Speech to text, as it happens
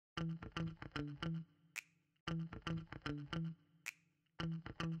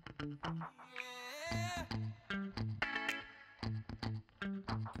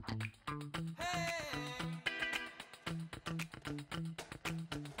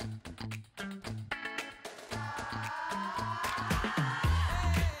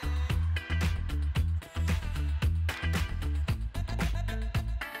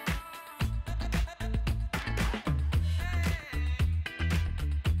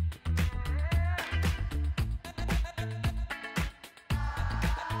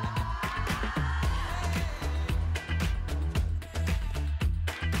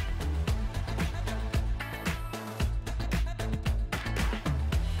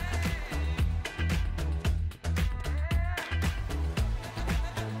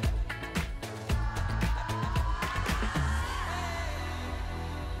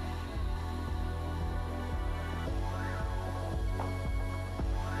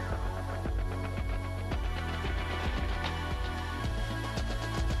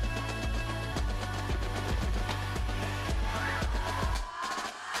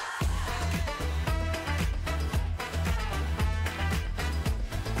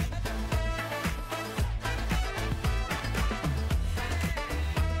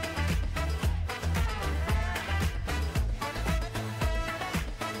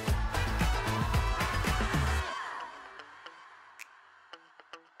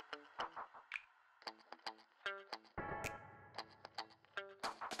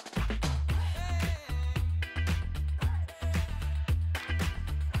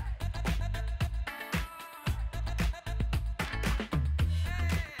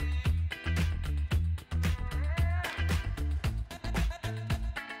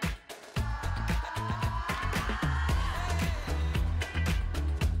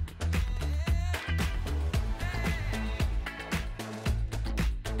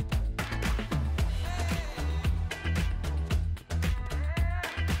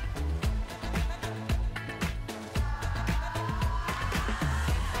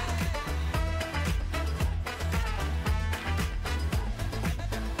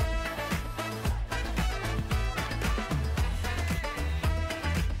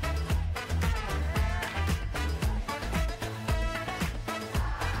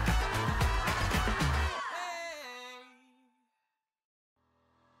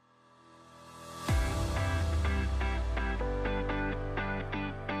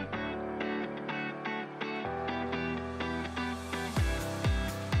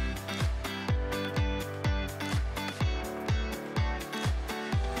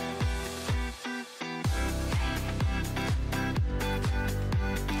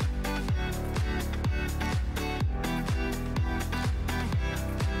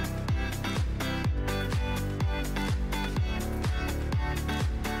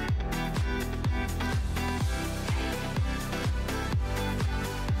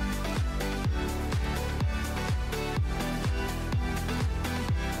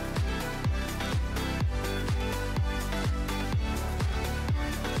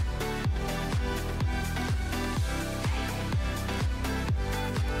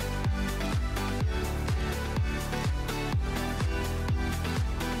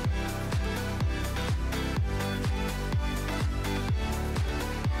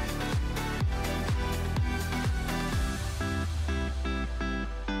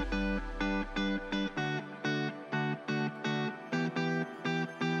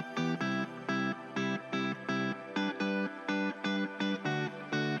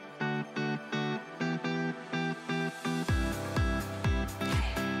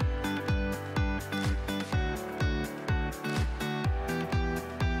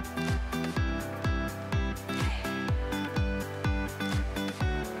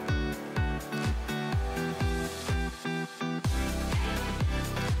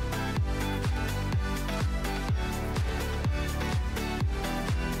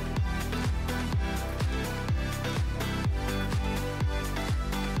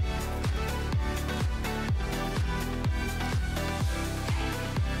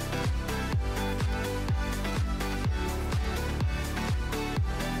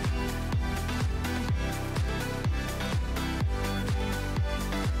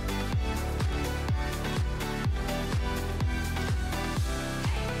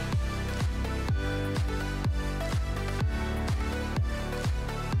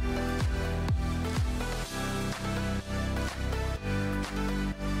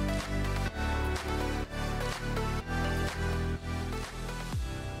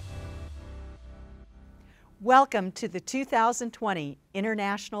Welcome to the 2020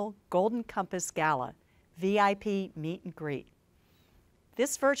 International Golden Compass Gala, VIP Meet and Greet.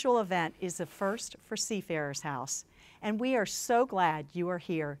 This virtual event is a first for Seafarers House, and we are so glad you are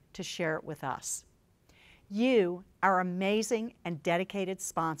here to share it with us. You, our amazing and dedicated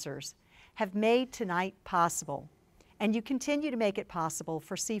sponsors, have made tonight possible, and you continue to make it possible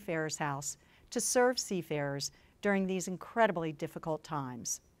for Seafarers House to serve seafarers during these incredibly difficult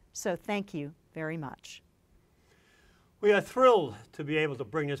times. So thank you very much. We are thrilled to be able to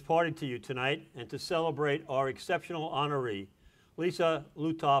bring this party to you tonight and to celebrate our exceptional honoree, Lisa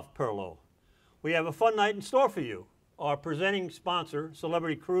Lutoff-Perlow. We have a fun night in store for you. Our presenting sponsor,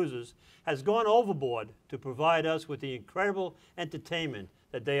 Celebrity Cruises, has gone overboard to provide us with the incredible entertainment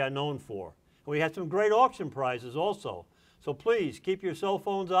that they are known for. We have some great auction prizes also, so please keep your cell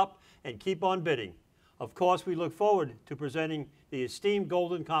phones up and keep on bidding. Of course, we look forward to presenting the esteemed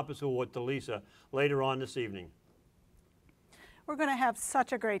Golden Compass Award to Lisa later on this evening. We're going to have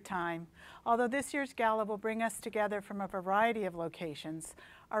such a great time. Although this year's gala will bring us together from a variety of locations,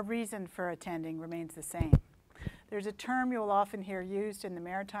 our reason for attending remains the same. There's a term you'll often hear used in the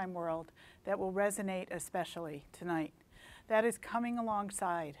maritime world that will resonate especially tonight. That is coming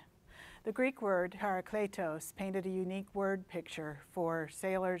alongside. The Greek word parakletos painted a unique word picture for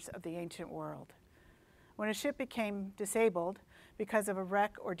sailors of the ancient world. When a ship became disabled because of a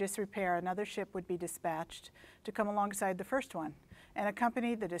wreck or disrepair, another ship would be dispatched to come alongside the first one and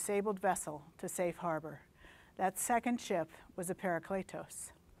accompany the disabled vessel to safe harbor. That second ship was a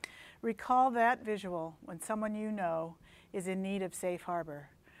parakletos. Recall that visual when someone you know is in need of safe harbor.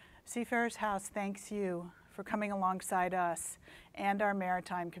 Seafarers House thanks you for coming alongside us and our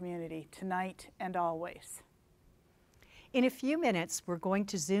maritime community tonight and always. In a few minutes, we're going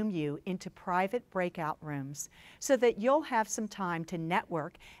to Zoom you into private breakout rooms so that you'll have some time to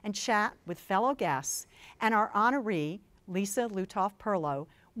network and chat with fellow guests, and our honoree, Lisa Lutoff-Perlow,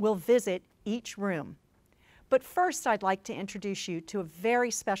 will visit each room. But first, I'd like to introduce you to a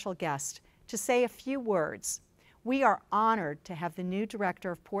very special guest to say a few words. We are honored to have the new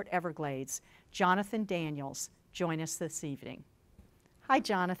director of Port Everglades, Jonathan Daniels, join us this evening. Hi,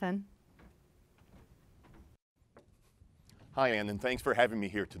 Jonathan. Hi, Ann, and thanks for having me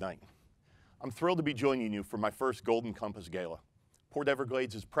here tonight. I'm thrilled to be joining you for my first Golden Compass Gala. Port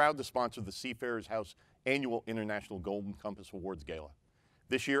Everglades is proud to sponsor the Seafarers House annual International Golden Compass Awards Gala.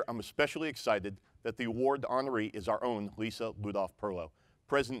 This year, I'm especially excited that the award honoree is our own Lisa Lutoff-Perlow,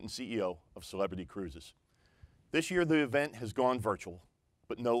 President and CEO of Celebrity Cruises. This year, the event has gone virtual,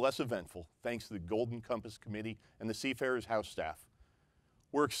 but no less eventful, thanks to the Golden Compass Committee and the Seafarers House staff.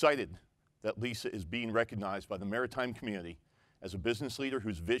 We're excited that Lisa is being recognized by the maritime community as a business leader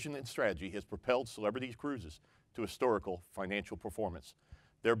whose vision and strategy has propelled Celebrity Cruises to historical financial performance,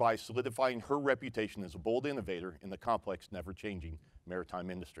 thereby solidifying her reputation as a bold innovator in the complex, never-changing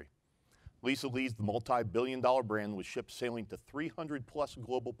maritime industry. Lisa leads the multi-billion-dollar brand with ships sailing to 300-plus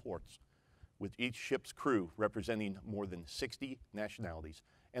global ports, with each ship's crew representing more than 60 nationalities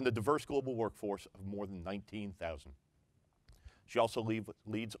and a diverse global workforce of more than 19,000. She also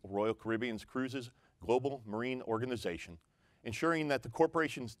leads Royal Caribbean's Cruises Global Marine Organization, ensuring that the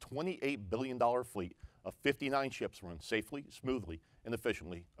corporation's $28 billion fleet of 59 ships runs safely, smoothly, and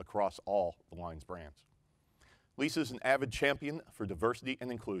efficiently across all the line's brands. Lisa is an avid champion for diversity and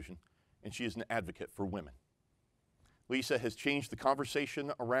inclusion, and she is an advocate for women. Lisa has changed the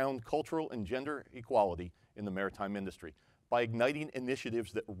conversation around cultural and gender equality in the maritime industry by igniting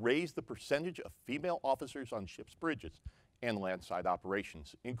initiatives that raise the percentage of female officers on ships' bridges and landside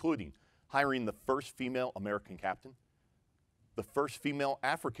operations, including hiring the first female American captain, the first female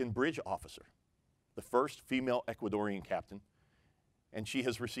African bridge officer, the first female Ecuadorian captain, and she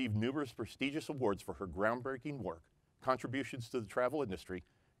has received numerous prestigious awards for her groundbreaking work, contributions to the travel industry,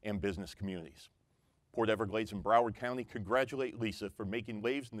 and business communities. Port Everglades and Broward County congratulate Lisa for making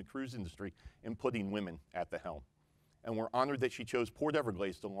waves in the cruise industry and putting women at the helm. And we're honored that she chose Port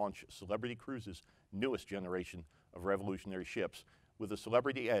Everglades to launch Celebrity Cruises' newest generation of revolutionary ships with a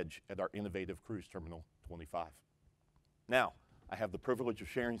celebrity edge at our innovative Cruise Terminal 25. Now, I have the privilege of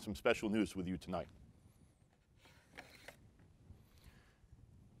sharing some special news with you tonight.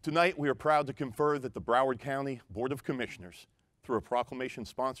 Tonight, we are proud to confer that the Broward County Board of Commissioners, through a proclamation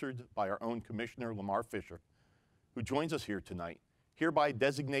sponsored by our own Commissioner Lamar Fisher, who joins us here tonight, hereby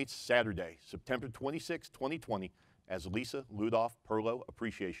designates Saturday, September 26, 2020, as Lisa Lutoff-Perlow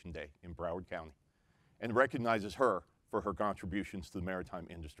Appreciation Day in Broward County, and recognizes her for her contributions to the maritime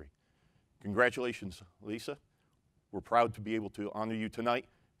industry. Congratulations, Lisa. We're proud to be able to honor you tonight.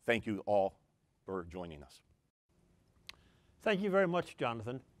 Thank you all for joining us. Thank you very much,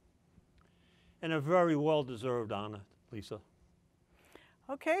 Jonathan. and a very well-deserved honor, Lisa.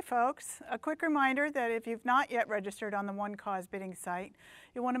 Okay, folks, a quick reminder that if you've not yet registered on the One Cause bidding site,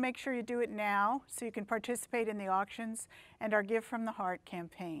 you want to make sure you do it now so you can participate in the auctions and our Give from the Heart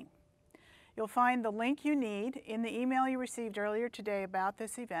campaign. You'll find the link you need in the email you received earlier today about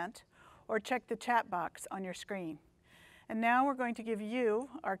this event, or check the chat box on your screen. And now we're going to give you,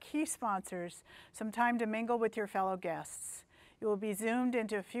 our key sponsors, some time to mingle with your fellow guests. You will be zoomed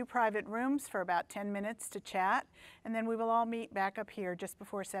into a few private rooms for about 10 minutes to chat, and then we will all meet back up here just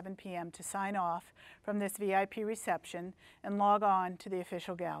before 7 p.m. to sign off from this VIP reception and log on to the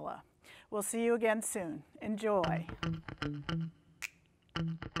official gala. We'll see you again soon. Enjoy.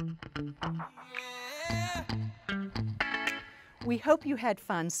 We hope you had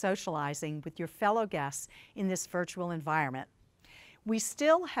fun socializing with your fellow guests in this virtual environment. We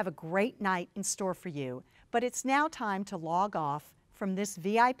still have a great night in store for you, but it's now time to log off from this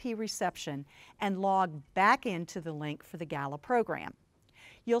VIP reception and log back into the link for the gala program.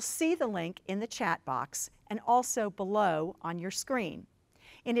 You'll see the link in the chat box and also below on your screen.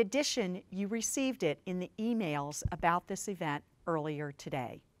 In addition, you received it in the emails about this event earlier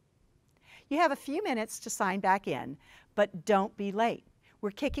today. You have a few minutes to sign back in, but don't be late.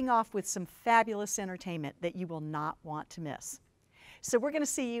 We're kicking off with some fabulous entertainment that you will not want to miss. So we're going to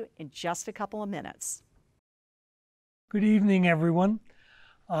see you in just a couple of minutes. Good evening, everyone.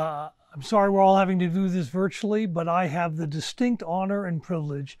 I'm sorry we're all having to do this virtually, but I have the distinct honor and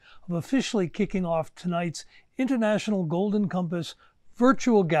privilege of officially kicking off tonight's International Golden Compass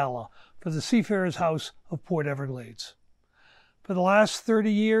Virtual Gala for the Seafarers House of Port Everglades. For the last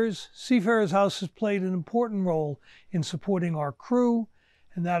 30 years, Seafarers House has played an important role in supporting our crew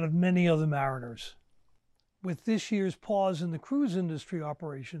and that of many other mariners. With this year's pause in the cruise industry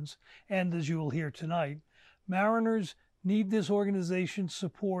operations, and as you will hear tonight, mariners need this organization's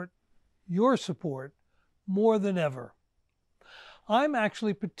support, your support, more than ever. I'm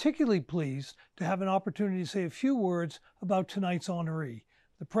actually particularly pleased to have an opportunity to say a few words about tonight's honoree,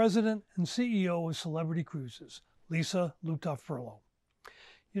 the President and CEO of Celebrity Cruises, Lisa Lutoff-Perlo.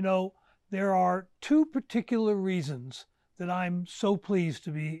 You know, there are two particular reasons that I'm so pleased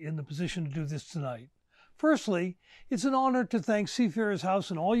to be in the position to do this tonight. Firstly, it's an honor to thank Seafarers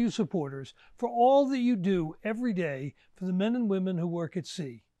House and all you supporters for all that you do every day for the men and women who work at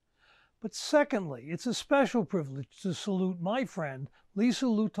sea. But secondly, it's a special privilege to salute my friend, Lisa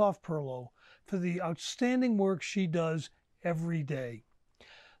Lutoff-Perlo, for the outstanding work she does every day.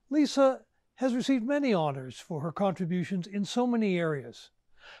 Lisa has received many honors for her contributions in so many areas,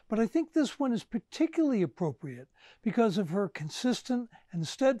 but I think this one is particularly appropriate because of her consistent and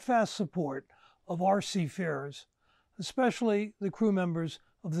steadfast support of our seafarers, especially the crew members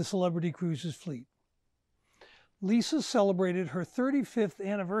of the Celebrity Cruises fleet. Lisa celebrated her 35th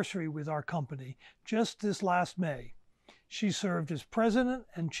anniversary with our company just this last May. She served as President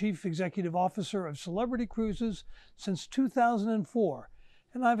and Chief Executive Officer of Celebrity Cruises since 2004,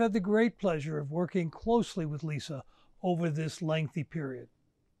 and I've had the great pleasure of working closely with Lisa over this lengthy period.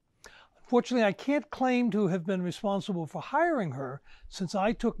 Unfortunately, I can't claim to have been responsible for hiring her since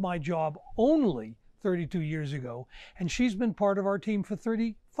I took my job only 32 years ago, and she's been part of our team for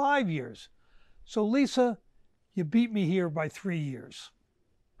 35 years. So Lisa, you beat me here by 3 years.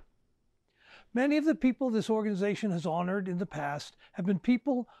 Many of the people this organization has honored in the past have been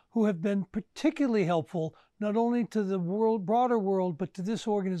people who have been particularly helpful not only to the broader world, but to this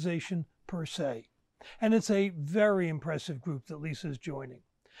organization per se. And it's a very impressive group that Lisa is joining.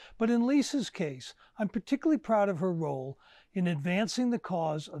 But in Lisa's case, I'm particularly proud of her role in advancing the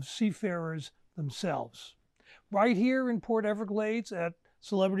cause of seafarers themselves. Right here in Port Everglades at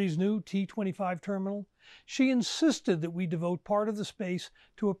Celebrity's new T25 terminal, she insisted that we devote part of the space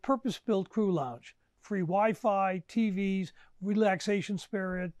to a purpose-built crew lounge, free Wi-Fi, TVs, relaxation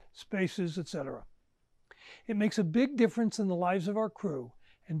spaces, etc. It makes a big difference in the lives of our crew,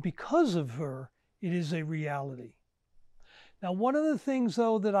 and because of her, it is a reality. Now, one of the things,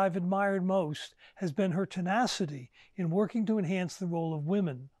 though, that I've admired most has been her tenacity in working to enhance the role of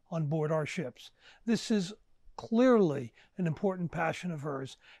women on board our ships. This is clearly an important passion of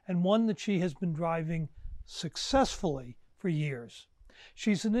hers, and one that she has been driving successfully for years.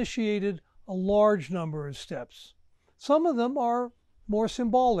 She's initiated a large number of steps. Some of them are more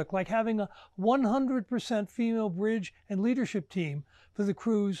symbolic, like having a 100% female bridge and leadership team for the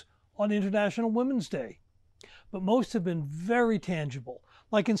cruise on International Women's Day. But most have been very tangible,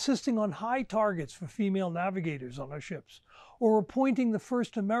 like insisting on high targets for female navigators on our ships, or appointing the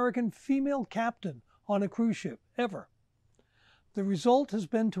first American female captain on a cruise ship ever. The result has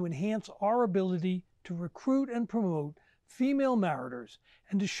been to enhance our ability to recruit and promote female mariners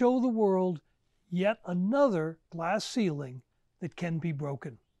and to show the world yet another glass ceiling that can be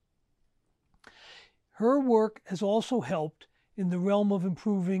broken. Her work has also helped in the realm of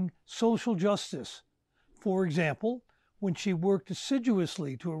improving social justice. For example, when she worked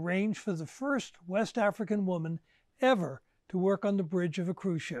assiduously to arrange for the first West African woman ever to work on the bridge of a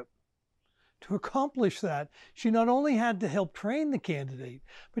cruise ship. To accomplish that, she not only had to help train the candidate,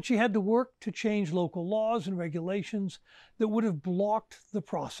 but she had to work to change local laws and regulations that would have blocked the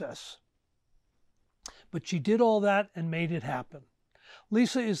process. But she did all that and made it happen.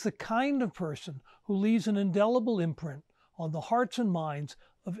 Lisa is the kind of person who leaves an indelible imprint on the hearts and minds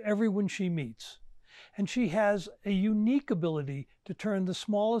of everyone she meets. And she has a unique ability to turn the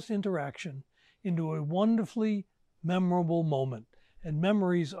smallest interaction into a wonderfully memorable moment. And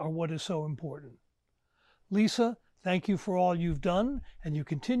memories are what is so important. Lisa, thank you for all you've done and you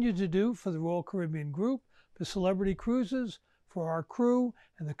continue to do for the Royal Caribbean Group, for Celebrity Cruises, for our crew,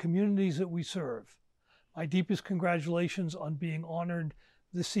 and the communities that we serve. My deepest congratulations on being honored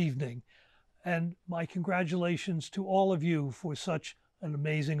this evening, and my congratulations to all of you for such an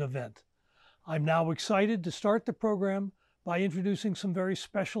amazing event. I'm now excited to start the program by introducing some very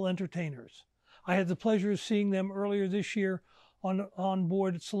special entertainers. I had the pleasure of seeing them earlier this year on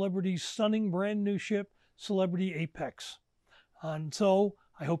board Celebrity's stunning brand new ship, Celebrity Apex. And so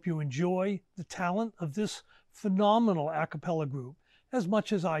I hope you enjoy the talent of this phenomenal a cappella group as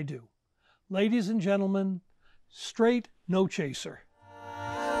much as I do. Ladies and gentlemen, Straight No Chaser.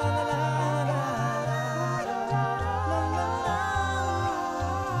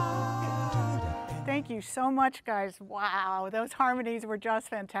 Thank you so much, guys. Wow, those harmonies were just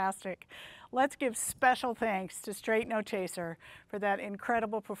fantastic. Let's give special thanks to Straight No Chaser for that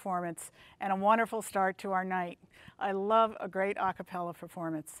incredible performance and a wonderful start to our night. I love a great a cappella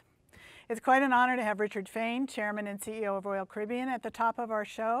performance. It's quite an honor to have Richard Fain, Chairman and CEO of Royal Caribbean, at the top of our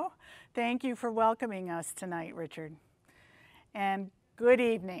show. Thank you for welcoming us tonight, Richard. And good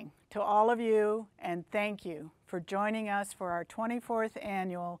evening to all of you, and thank you for joining us for our 24th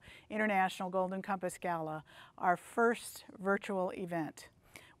Annual International Golden Compass Gala, our first virtual event.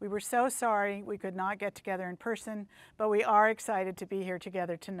 We were so sorry we could not get together in person, but we are excited to be here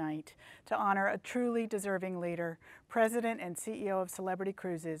together tonight to honor a truly deserving leader, President and CEO of Celebrity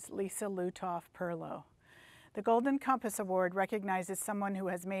Cruises, Lisa Lutoff-Perlo. The Golden Compass Award recognizes someone who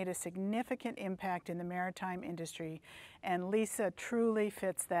has made a significant impact in the maritime industry, and Lisa truly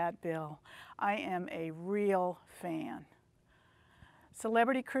fits that bill. I am a real fan.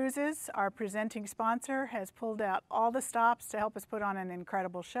 Celebrity Cruises, our presenting sponsor, has pulled out all the stops to help us put on an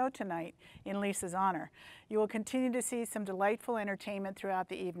incredible show tonight in Lisa's honor. You will continue to see some delightful entertainment throughout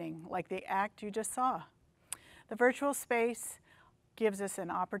the evening, like the act you just saw. The virtual space gives us an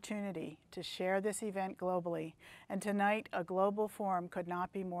opportunity to share this event globally, and tonight a global forum could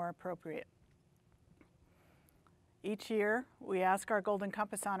not be more appropriate. Each year, we ask our Golden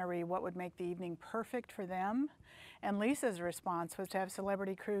Compass honoree what would make the evening perfect for them, and Lisa's response was to have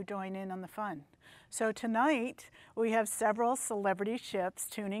Celebrity Crew join in on the fun. So tonight, we have several celebrity ships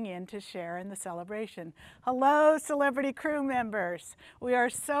tuning in to share in the celebration. Hello, Celebrity Crew members. We are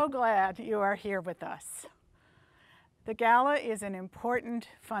so glad you are here with us. The Gala is an important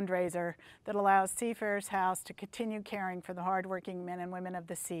fundraiser that allows Seafarers House to continue caring for the hardworking men and women of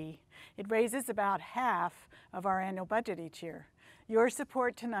the sea. It raises about half of our annual budget each year. Your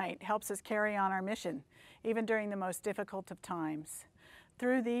support tonight helps us carry on our mission, even during the most difficult of times.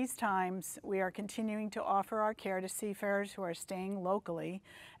 Through these times, we are continuing to offer our care to seafarers who are staying locally,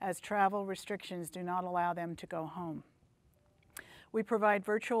 as travel restrictions do not allow them to go home. We provide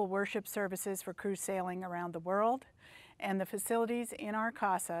virtual worship services for crew sailing around the world, and the facilities in our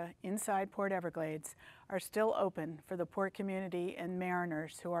casa inside Port Everglades are still open for the port community and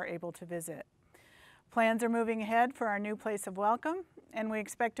mariners who are able to visit. Plans are moving ahead for our new place of welcome, and we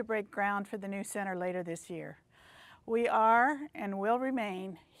expect to break ground for the new center later this year. We are and will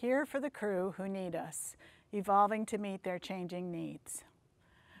remain here for the crew who need us, evolving to meet their changing needs.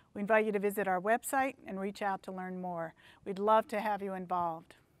 We invite you to visit our website and reach out to learn more. We'd love to have you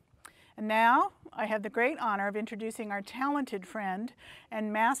involved. And now, I have the great honor of introducing our talented friend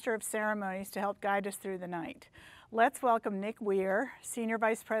and master of ceremonies to help guide us through the night. Let's welcome Nick Weir, Senior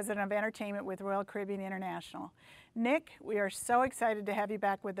Vice President of Entertainment with Royal Caribbean International. Nick, we are so excited to have you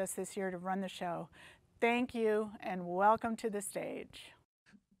back with us this year to run the show. Thank you, and welcome to the stage.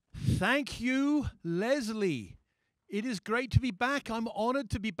 Thank you, Leslie. It is great to be back. I'm honored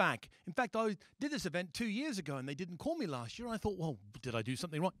to be back. In fact, I did this event 2 years ago and they didn't call me last year. I thought, well, did I do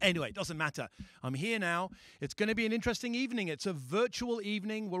something wrong? Anyway, it doesn't matter. I'm here now. It's going to be an interesting evening. It's a virtual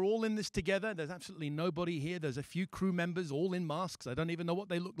evening. We're all in this together. There's absolutely nobody here. There's a few crew members all in masks. I don't even know what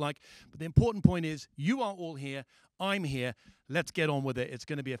they look like. But the important point is you are all here. I'm here. Let's get on with it. It's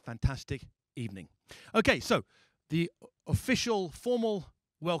going to be a fantastic evening. Okay, so the official, formal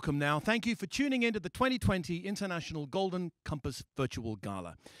welcome now. Thank you for tuning in to the 2020 International Golden Compass Virtual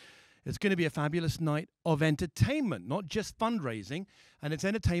Gala. It's going to be a fabulous night of entertainment, not just fundraising, and it's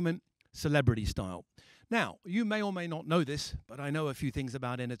entertainment celebrity style. Now, you may or may not know this, but I know a few things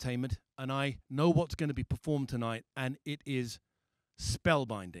about entertainment, and I know what's going to be performed tonight, and it is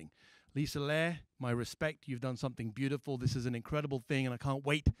spellbinding. Lisa Lair, my respect, you've done something beautiful. This is an incredible thing, and I can't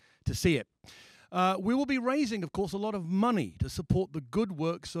wait to see it. We will be raising, of course, a lot of money to support the good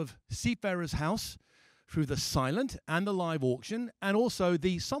works of Seafarers House through the silent and the live auction, and also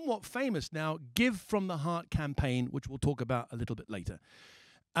the somewhat famous now Give from the Heart campaign, which we'll talk about a little bit later.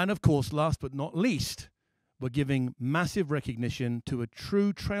 And of course, last but not least, we're giving massive recognition to a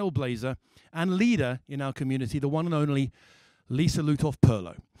true trailblazer and leader in our community, the one and only Lisa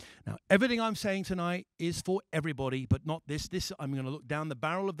Lutoff-Perlo. Now, everything I'm saying tonight is for everybody, but not this. I'm going to look down the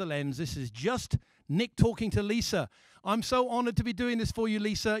barrel of the lens. This is just Nick talking to Lisa. I'm so honored to be doing this for you,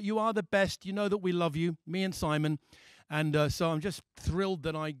 Lisa. You are the best. You know that we love you, me and Simon. And so I'm just thrilled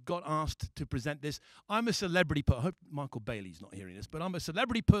that I got asked to present this. I'm a celebrity person. I hope Michael Bayley's not hearing this, but I'm a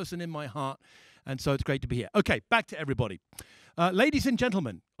celebrity person in my heart, and so it's great to be here. Okay, back to everybody. Ladies and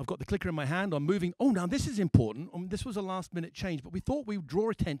gentlemen, I've got the clicker in my hand. I'm moving. Oh, now this is important. This was a last-minute change, but we thought we'd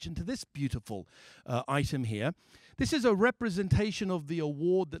draw attention to this beautiful item here. This is a representation of the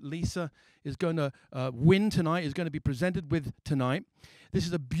award that Lisa is going to win tonight, is going to be presented with tonight. This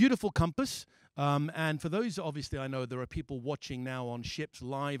is a beautiful compass. And for those, obviously, I know there are people watching now on ships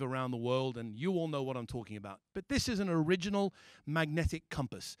live around the world, and you all know what I'm talking about. But this is an original magnetic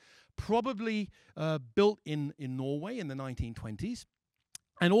compass, probably built in Norway in the 1920s.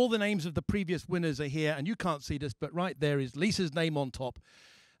 And all the names of the previous winners are here, and you can't see this, but right there is Lisa's name on top.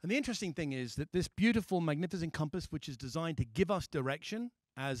 And the interesting thing is that this beautiful, magnificent compass, which is designed to give us direction,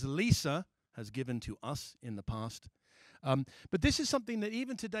 as Lisa has given to us in the past, but this is something that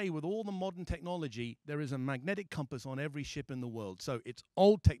even today, with all the modern technology, there is a magnetic compass on every ship in the world. So it's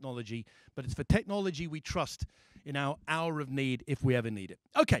old technology, but it's for technology we trust in our hour of need if we ever need it.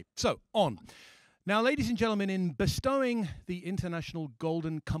 Okay, so on. Now, ladies and gentlemen, in bestowing the International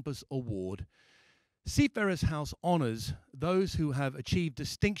Golden Compass Award, Seafarers House honors those who have achieved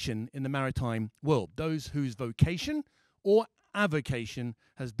distinction in the maritime world, those whose vocation or avocation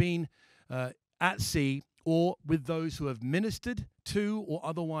has been at sea, or with those who have ministered to or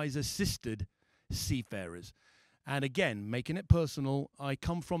otherwise assisted seafarers. And again, making it personal, I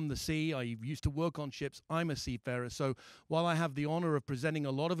come from the sea. I used to work on ships. I'm a seafarer. So while I have the honor of presenting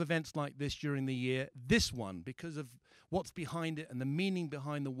a lot of events like this during the year, this one, because of what's behind it and the meaning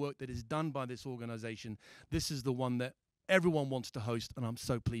behind the work that is done by this organization, this is the one that everyone wants to host, and I'm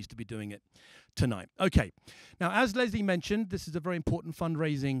so pleased to be doing it tonight. Okay, now as Leslie mentioned, this is a very important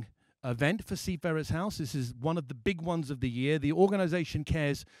fundraising event for Seafarers House. This is one of the big ones of the year. The organization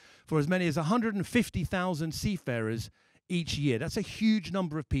cares for as many as 150,000 seafarers each year. That's a huge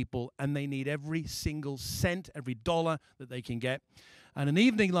number of people, and they need every single cent, every dollar that they can get. And an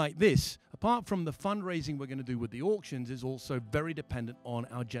evening like this, apart from the fundraising we're going to do with the auctions, is also very dependent on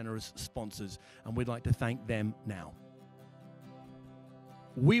our generous sponsors, and we'd like to thank them now.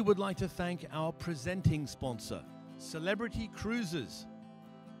 We would like to thank our presenting sponsor, Celebrity Cruises.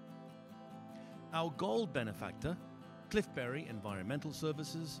 Our gold benefactor, Cliffberry Environmental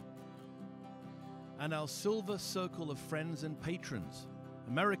Services, and our silver circle of friends and patrons,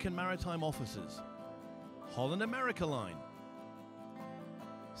 American Maritime Officers, Holland America Line,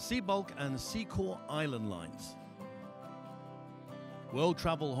 Seabulk and Seacore Island Lines, World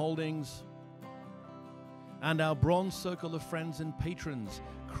Travel Holdings, and our bronze circle of friends and patrons,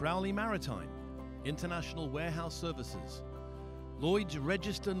 Crowley Maritime, International Warehouse Services, Lloyd's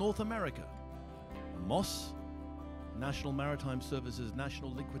Register North America, Moss, National Maritime Services,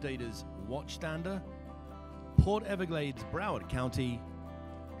 National Liquidators, Watchstander, Port Everglades, Broward County,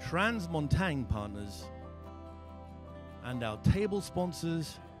 Transmontane Partners, and our table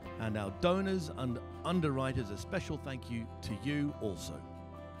sponsors and our donors and underwriters. A special thank you to you also.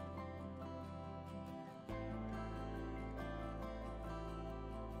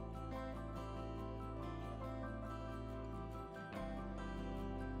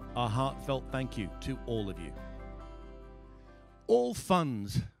 A heartfelt thank you to all of you. All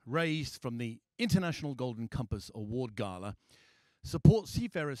funds raised from the International Golden Compass Award Gala supports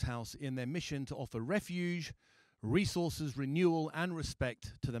Seafarers House in their mission to offer refuge, resources, renewal, and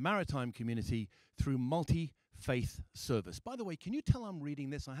respect to the maritime community through multi-faith service. By the way, can you tell I'm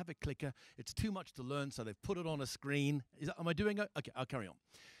reading this? I have a clicker. It's too much to learn, so they've put it on a screen. Am I doing it? Okay, I'll carry on.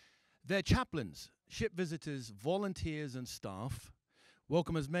 Their chaplains, ship visitors, volunteers, and staff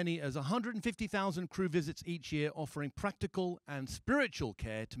welcome as many as 150,000 crew visits each year, offering practical and spiritual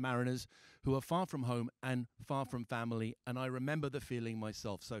care to mariners who are far from home and far from family. And I remember the feeling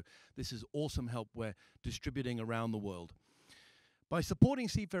myself. So this is awesome help we're distributing around the world. By supporting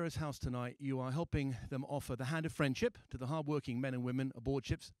Seafarers House tonight, you are helping them offer the hand of friendship to the hardworking men and women aboard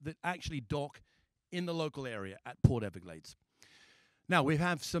ships that actually dock in the local area at Port Everglades. Now, we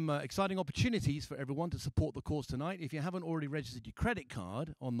have some exciting opportunities for everyone to support the cause tonight. If you haven't already registered your credit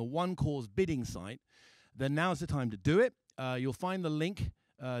card on the One Cause bidding site, then now's the time to do it. You'll find the link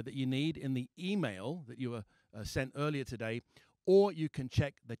that you need in the email that you were sent earlier today, or you can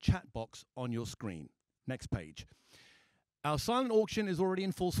check the chat box on your screen. Next page. Our silent auction is already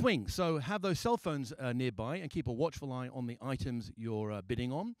in full swing, so have those cell phones nearby and keep a watchful eye on the items you're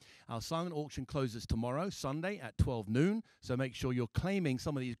bidding on. Our silent auction closes tomorrow, Sunday at 12 noon, so make sure you're claiming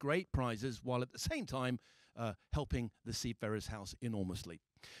some of these great prizes while at the same time helping the Seafarers House enormously.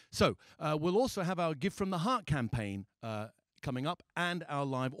 So we'll also have our Give from the Heart campaign coming up and our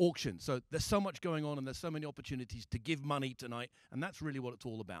live auction. So there's so much going on and there's so many opportunities to give money tonight, and that's really what it's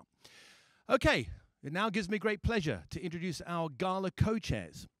all about. Okay. It now gives me great pleasure to introduce our Gala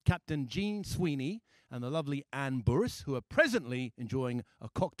co-chairs, Captain Jean Sweeney and the lovely Anne Burris, who are presently enjoying a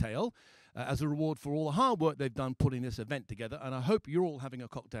cocktail as a reward for all the hard work they've done putting this event together. And I hope you're all having a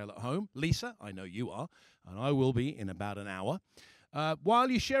cocktail at home. Lisa, I know you are, and I will be in about an hour. While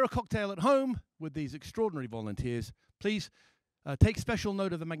you share a cocktail at home with these extraordinary volunteers, please take special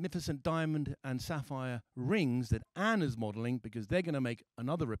note of the magnificent diamond and sapphire rings that Anne is modeling, because they're going to make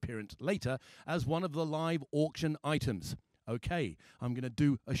another appearance later as one of the live auction items. Okay, I'm going to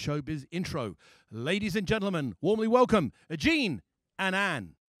do a showbiz intro. Ladies and gentlemen, warmly welcome Jean and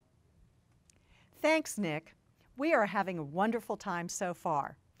Anne. Thanks, Nick. We are having a wonderful time so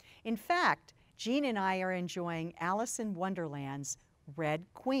far. In fact, Jean and I are enjoying Alice in Wonderland's Red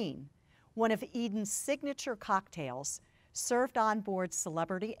Queen, one of Eden's signature cocktails, served on board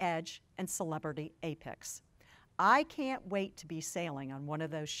Celebrity Edge and Celebrity Apex. I can't wait to be sailing on one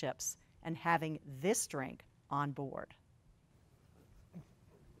of those ships and having this drink on board.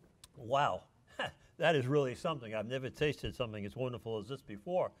 Wow, that is really something. I've never tasted something as wonderful as this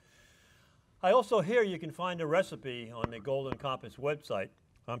before. I also hear you can find a recipe on the Golden Compass website.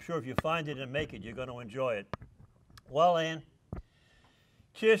 I'm sure if you find it and make it, you're going to enjoy it. Well, Anne,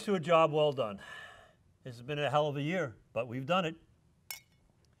 cheers to a job well done. This has been a hell of a year, but we've done it.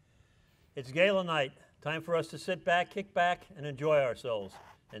 It's gala night. Time for us to sit back, kick back, and enjoy ourselves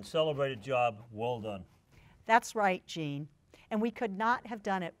and celebrate a job well done. That's right, Jean. And we could not have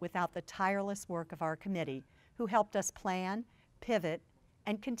done it without the tireless work of our committee, who helped us plan, pivot,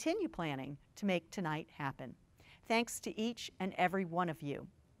 and continue planning to make tonight happen. Thanks to each and every one of you.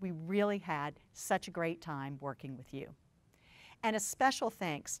 We really had such a great time working with you. And a special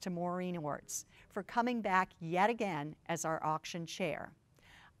thanks to Maureen Orts for coming back yet again as our auction chair.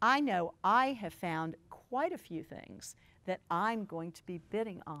 I know I have found quite a few things that I'm going to be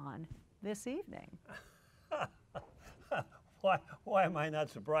bidding on this evening. Why am I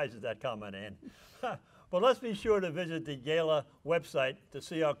not surprised at that comment, Ann? But let's be sure to visit the Gala website to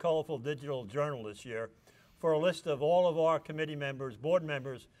see our colorful digital journal this year for a list of all of our committee members, board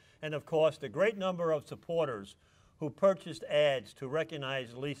members, and of course the great number of supporters who purchased ads to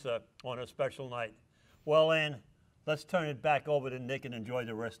recognize Lisa on a special night. Well, Ann, let's turn it back over to Nick and enjoy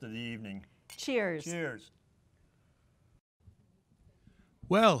the rest of the evening. Cheers. Cheers.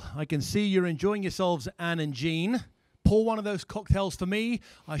 Well, I can see you're enjoying yourselves, Anne and Jean. Pour one of those cocktails for me.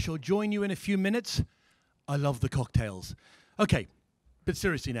 I shall join you in a few minutes. I love the cocktails. Okay, but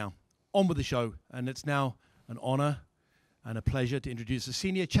seriously now, on with the show. And it's now an honor and a pleasure to introduce the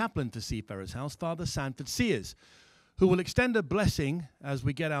senior chaplain for Seafarers House, Father Sanford Sears, who will extend a blessing as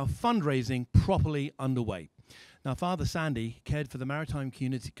we get our fundraising properly underway. Now, Father Sandy cared for the maritime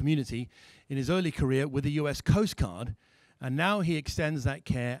community in his early career with the U.S. Coast Guard, and now he extends that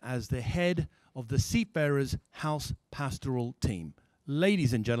care as the head of the Seafarers House Pastoral Team.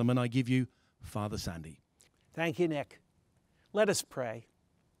 Ladies and gentlemen, I give you Father Sandy. Thank you, Nick. Let us pray.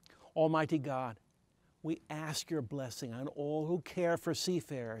 Almighty God, we ask your blessing on all who care for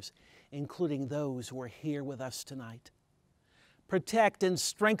seafarers, including those who are here with us tonight. Protect and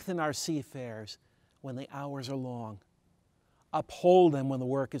strengthen our seafarers when the hours are long. Uphold them when the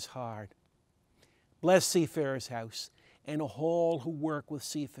work is hard. Bless Seafarers House and all who work with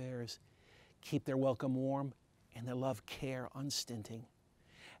seafarers. Keep their welcome warm and their love care unstinting.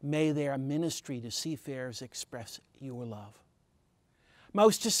 May their ministry to seafarers express your love.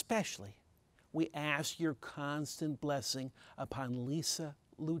 Most especially, we ask your constant blessing upon Lisa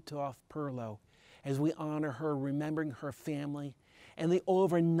Lutoff Perlow as we honor her, remembering her family and the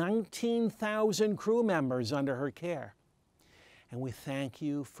over 19,000 crew members under her care. And we thank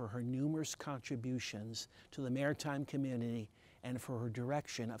you for her numerous contributions to the maritime community and for her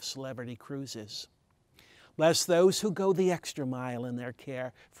direction of celebrity cruises. Bless those who go the extra mile in their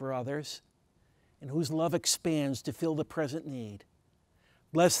care for others and whose love expands to fill the present need.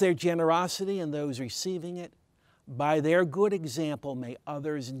 Bless their generosity and those receiving it. By their good example, may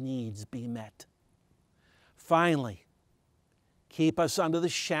others' needs be met. Finally, keep us under the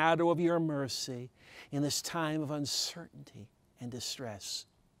shadow of your mercy in this time of uncertainty and distress.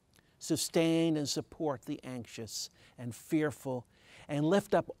 Sustain and support the anxious and fearful, and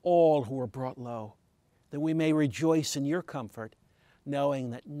lift up all who are brought low, that we may rejoice in your comfort, knowing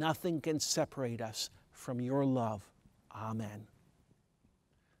that nothing can separate us from your love. Amen.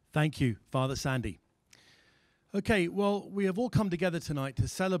 Thank you, Father Sandy. Okay, well, we have all come together tonight to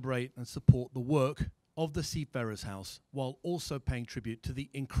celebrate and support the work of the Seafarers House, while also paying tribute to the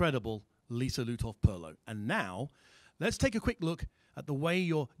incredible Lisa Lutoff Perlow. And now, let's take a quick look at the way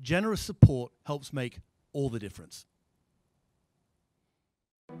your generous support helps make all the difference.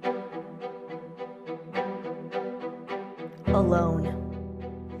 Alone.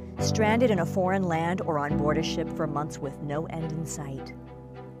 Stranded in a foreign land or on board a ship for months with no end in sight.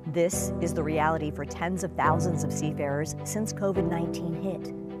 This is the reality for tens of thousands of seafarers since COVID-19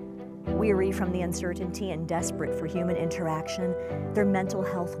 hit. Weary from the uncertainty and desperate for human interaction, their mental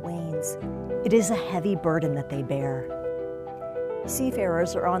health wanes. It is a heavy burden that they bear.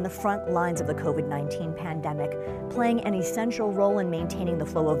 Seafarers are on the front lines of the COVID-19 pandemic, playing an essential role in maintaining the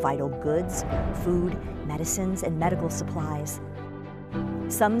flow of vital goods, food, medicines, and medical supplies.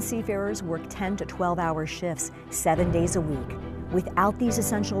 Some seafarers work 10 to 12-hour shifts, 7 days a week. Without these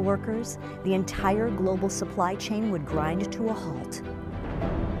essential workers, the entire global supply chain would grind to a halt.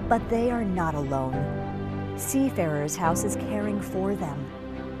 But they are not alone. Seafarers House is caring for them.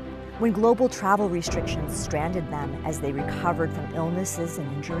 When global travel restrictions stranded them as they recovered from illnesses and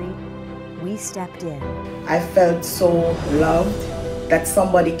injury, we stepped in. I felt so loved that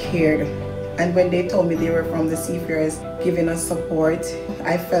somebody cared. And when they told me they were from the Seafarers giving us support,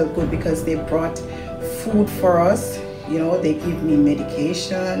 I felt good because they brought food for us. You know, they give me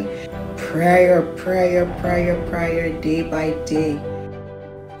medication, prayer, day by day.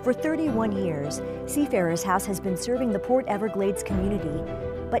 For 31 years, Seafarers House has been serving the Port Everglades community,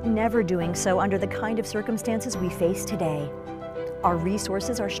 but never doing so under the kind of circumstances we face today. Our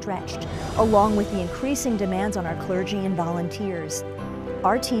resources are stretched, along with the increasing demands on our clergy and volunteers.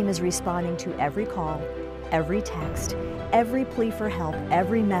 Our team is responding to every call, every text, every plea for help,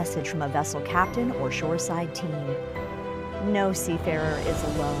 every message from a vessel captain or shoreside team. No seafarer is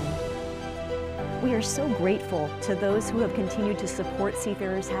alone. We are so grateful to those who have continued to support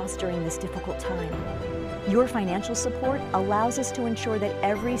Seafarers House during this difficult time. Your financial support allows us to ensure that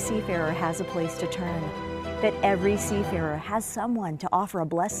every seafarer has a place to turn, that every seafarer has someone to offer a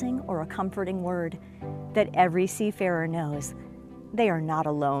blessing or a comforting word, that every seafarer knows they are not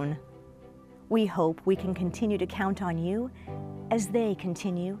alone. We hope we can continue to count on you as they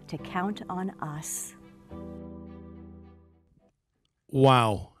continue to count on us.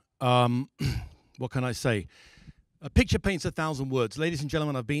 Wow. What can I say? A picture paints 1,000 words. Ladies and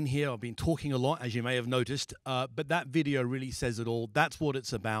gentlemen, I've been here. I've been talking a lot, as you may have noticed. But that video really says it all. That's what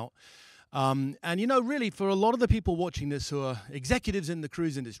it's about. And, you know, really, for a lot of the people watching this who are executives in the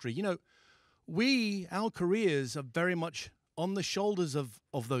cruise industry, you know, our careers are very much on the shoulders of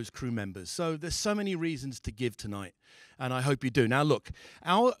those crew members. So there's so many reasons to give tonight, and I hope you do. Now, look,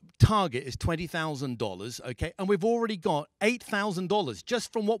 our target is $20,000, okay? And we've already got $8,000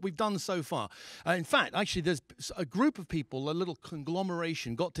 just from what we've done so far. In fact, actually, there's a group of people, a little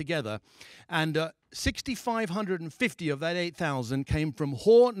conglomeration, got together, and 6,550 of that 8,000 came from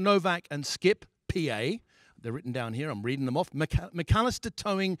Hoare, Novak, and Skip, PA. They're written down here. I'm reading them off. McAllister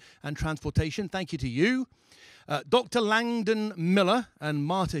Towing and Transportation, thank you to you. Dr. Langdon Miller and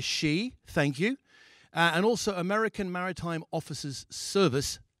Marta Shee, thank you. And also American Maritime Officers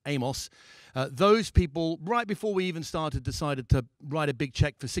Service, Amos. Those people, right before we even started, decided to write a big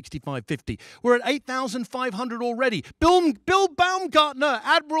check for $6,550. We're at $8,500 already. Bill Baumgartner,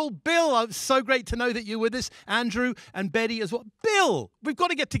 Admiral Bill, it's so great to know that you're with us. Andrew and Betty as well. Bill, we've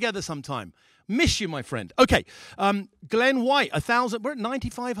got to get together sometime. Miss you, my friend. Okay, Glenn White, 1,000. We're at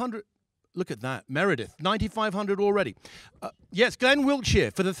 $9,500. Look at that. Meredith, 9,500 already. Yes, Glenn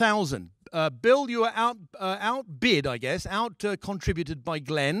Wiltshire for the 1,000. Bill, you are outbid, I guess, contributed by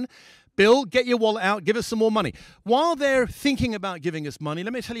Glenn. Bill, get your wallet out. Give us some more money. While they're thinking about giving us money,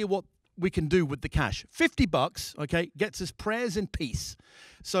 let me tell you what we can do with the cash. $50, okay, gets us prayers in peace.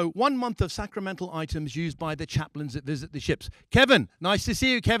 So 1 month of sacramental items used by the chaplains that visit the ships. Kevin, nice to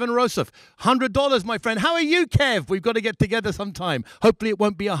see you, Kevin Rosef. $100, my friend. How are you, Kev? We've got to get together sometime. Hopefully it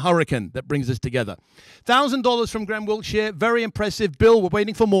won't be a hurricane that brings us together. $1,000 from Graham Wiltshire. Very impressive. Bill, we're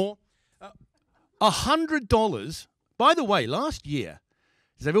waiting for more. $100. By the way, last year,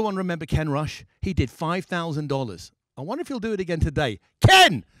 does everyone remember Ken Rush? He did $5,000. I wonder if he'll do it again today.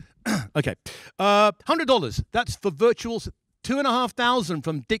 Ken! Okay. $100. That's for virtuals. 2,500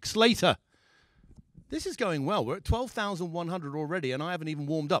 from Dick Slater. This is going well. We're at 12,100 already, and I haven't even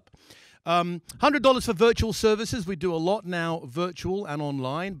warmed up. $100 for virtual services. We do a lot now virtual and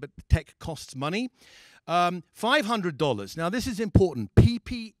online, but tech costs money. $500. Now, this is important.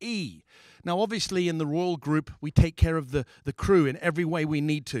 PPE. Now, obviously, in the Royal Group, we take care of the crew in every way we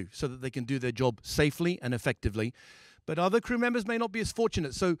need to so that they can do their job safely and effectively. But other crew members may not be as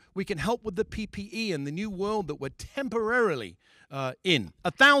fortunate, so we can help with the PPE and the new world that we're temporarily in.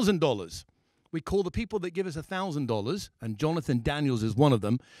 $1,000. We call the people that give us $1,000, and Jonathan Daniels is one of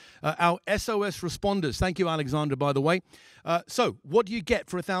them, our SOS responders. Thank you, Alexandra, by the way. So what do you get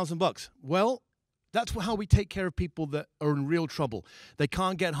for $1,000? Well, that's how we take care of people that are in real trouble. They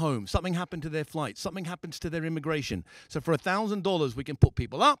can't get home. Something happened to their flight. Something happens to their immigration. So for $1,000, we can put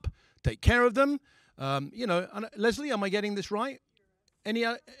people up, take care of them. You know, Leslie, am I getting this right? Any?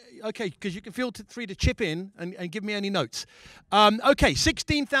 Okay, because you can feel free to chip in and give me any notes. Okay,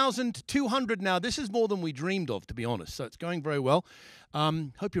 16,200 now. This is more than we dreamed of, to be honest. So it's going very well.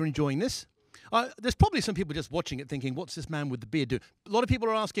 Hope you're enjoying this. There's probably some people just watching it thinking, what's this man with the beard doing? A lot of people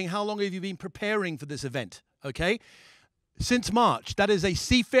are asking, how long have you been preparing for this event? Okay, since March. That is a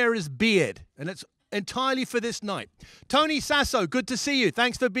Seafarers beard, and it's entirely for this night. Tony Sasso, good to see you.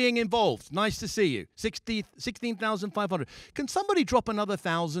 Thanks for being involved. Nice to see you. 16,500. Can somebody drop another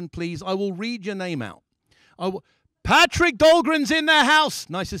 1,000, please? I will read your name out. Patrick Dahlgren's in their house.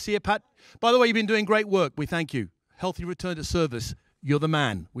 Nice to see you, Pat. By the way, you've been doing great work. We thank you. Healthy return to service. You're the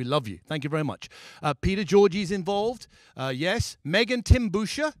man. We love you. Thank you very much. Peter Georgie's involved. Yes. Megan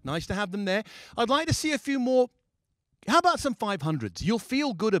Timbusha. Nice to have them there. I'd like to see a few more. How about some 500s? You'll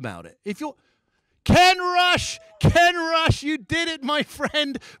feel good about it. If you're Ken Rush, you did it, my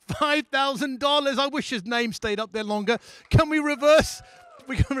friend. $5,000. I wish his name stayed up there longer. Can we reverse?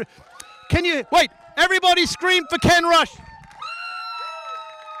 Can you, wait, everybody scream for Ken Rush.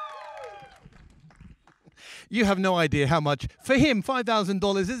 You have no idea how much. For him,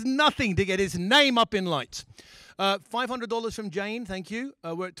 $5,000 is nothing to get his name up in lights. $500 from Jane, thank you.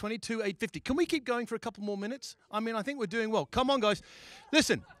 We're at 22,850. Can we keep going for a couple more minutes? I mean, I think we're doing well. Come on, guys.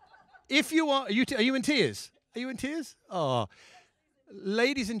 Listen. If you are you in tears? Are you in tears? Oh,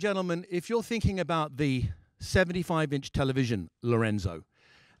 ladies and gentlemen, if you're thinking about the 75-inch television, Lorenzo,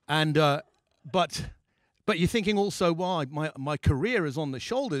 and but you're thinking also, why my career is on the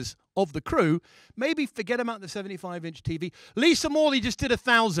shoulders of the crew, maybe forget about the 75-inch TV. Lisa Morley just did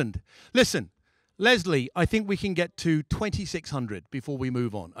 1,000. Listen, Leslie, I think we can get to 2,600 before we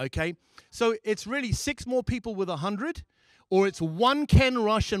move on. Okay, so it's really 6 more people with 100. Or it's 1 Ken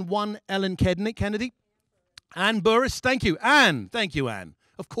Rush and 1 Ellen Kennedy. Ann Burris, thank you. Ann, thank you, Ann.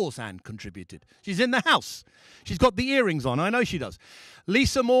 Of course Ann contributed. She's in the house. She's got the earrings on. I know she does.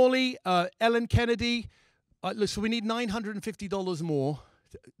 Lisa Morley, Ellen Kennedy. So we need $950 more.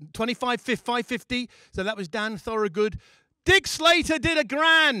 550. So that was Dan Thorogood. Dick Slater did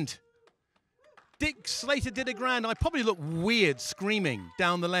 $1,000. Dick Slater did $1,000. I probably look weird screaming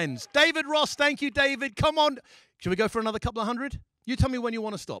down the lens. David Ross, thank you, David. Come on. Should we go for another couple of hundred? You tell me when you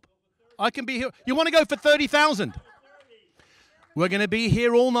want to stop. I can be here. You want to go for 30,000? We're going to be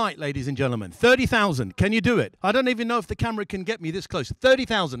here all night, ladies and gentlemen. 30,000. Can you do it? I don't even know if the camera can get me this close.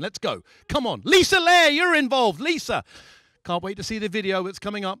 30,000. Let's go. Come on. Lisa Lair, you're involved. Lisa. Can't wait to see the video. It's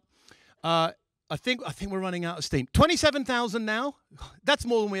coming up. I think we're running out of steam. 27,000 now. That's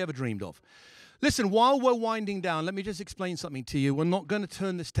more than we ever dreamed of. Listen, while we're winding down, let me just explain something to you. We're not going to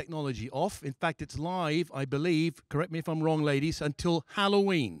turn this technology off. In fact, it's live, I believe, correct me if I'm wrong, ladies, until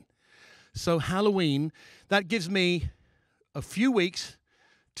Halloween. So Halloween, that gives me a few weeks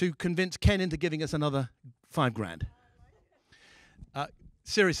to convince Ken into giving us another $5,000.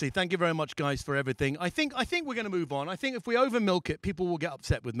 Seriously, thank you very much, guys, for everything. I think we're going to move on. I think if we over milk it, people will get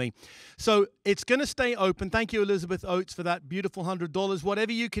upset with me. So it's going to stay open. Thank you, Elizabeth Oates, for that beautiful $100.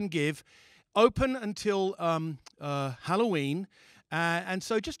 Whatever you can give. Open until Halloween, And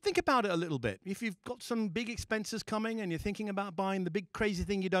so just think about it a little bit. If you've got some big expenses coming and you're thinking about buying the big crazy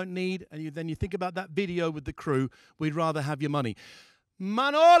thing you don't need, and then you think about that video with the crew, we'd rather have your money.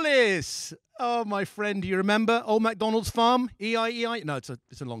 Manolis! Oh, my friend, do you remember Old MacDonald's Farm? E-I-E-I? No, it's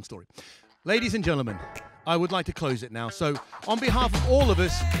a long story. Ladies and gentlemen, I would like to close it now. So on behalf of all of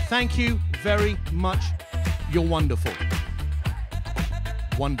us, thank you very much. You're wonderful.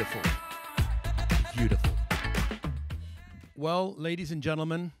 Wonderful. Beautiful. Well, ladies and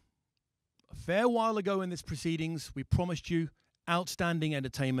gentlemen, a fair while ago in this proceedings, we promised you outstanding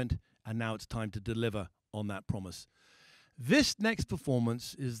entertainment, and now it's time to deliver on that promise. This next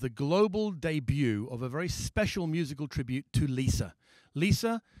performance is the global debut of a very special musical tribute to Lisa.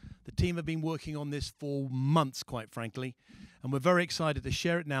 Lisa, the team have been working on this for months, quite frankly, and we're very excited to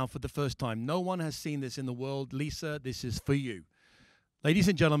share it now for the first time. No one has seen this in the world. Lisa, this is for you. Ladies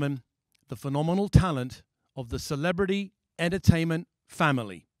and gentlemen, the phenomenal talent of the celebrity entertainment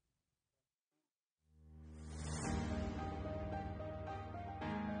family.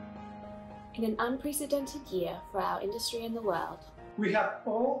 In an unprecedented year for our industry and the world, we have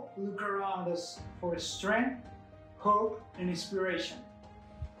all looked around us for strength, hope, and inspiration.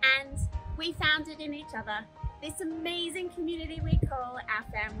 And we found it in each other, this amazing community we call our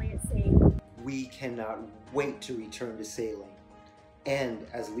family at sea. We cannot wait to return to sailing. And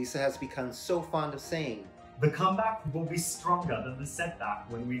as Lisa has become so fond of saying, the comeback will be stronger than the setback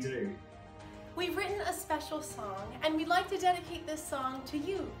when we do. We've written a special song, and we'd like to dedicate this song to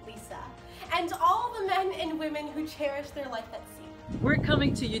you, Lisa, and all the men and women who cherish their life at sea. We're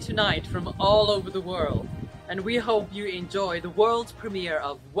coming to you tonight from all over the world, and we hope you enjoy the world premiere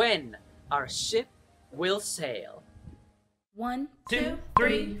of When Our Ship Will Sail. 1, 2,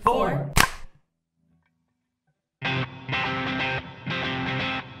 3, 4.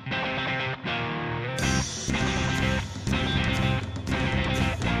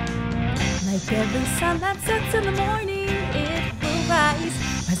 Like every sun that sets in the morning, it will rise,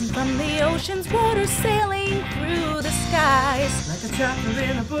 rising from the ocean's water, sailing through the skies. Like a chapter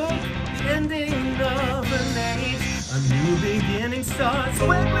in a book, the ending of an age, a new beginning starts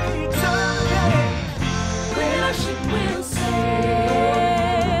when we turn the page. When our ship will sail,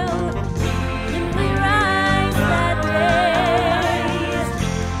 when we rise that day,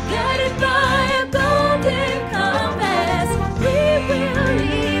 guided by a golden compass, we will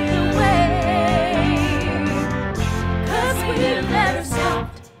lead the way. 'Cause we've never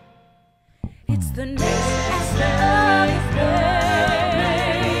stopped. It's the next of the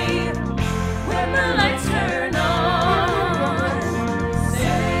day. When the lights turn on,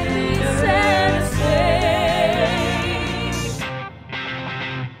 say, set a stage.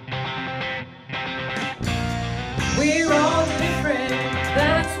 We're all different,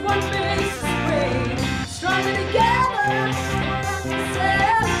 that's what makes us great. Stronger together, we'll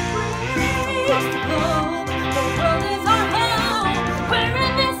celebrate. Across the globe, the world is our home. We're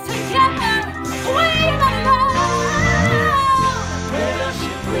in this together, we're not alone. When our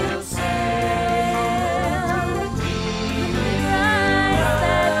ship will sail, when we rise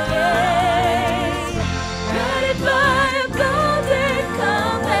that day, guided by a golden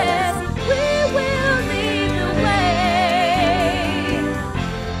compass, we will lead the way.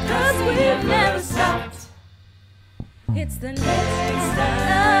 'Cause we've never stopped. It's the next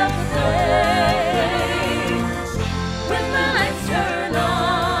of the day. When the lights turn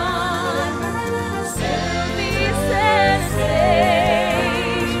on, we'll be set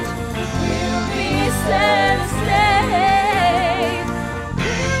stage. We'll be set stage.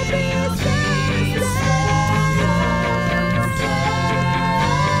 We'll be set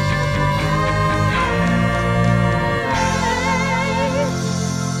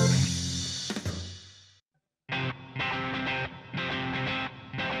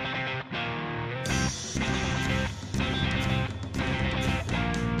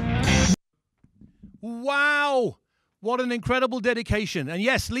Wow! What an incredible dedication. And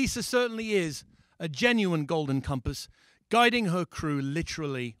yes, Lisa certainly is a genuine golden compass, guiding her crew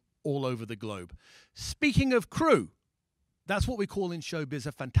literally all over the globe. Speaking of crew, that's what we call in showbiz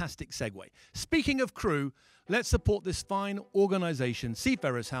a fantastic segue. Speaking of crew, let's support this fine organization,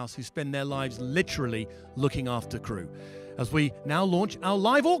 Seafarers House, who spend their lives literally looking after crew, as we now launch our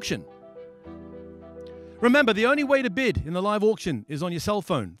live auction. Remember, the only way to bid in the live auction is on your cell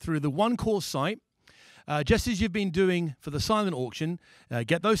phone through the One Course site. Just as you've been doing for the silent auction,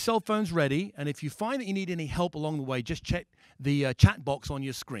 get those cell phones ready, and if you find that you need any help along the way, just check the chat box on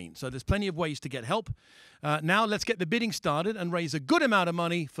your screen. So there's plenty of ways to get help. Now let's get the bidding started and raise a good amount of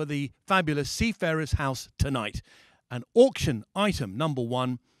money for the fabulous Seafarers House tonight. And auction item number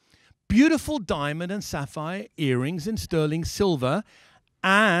 1, beautiful diamond and sapphire earrings in sterling silver.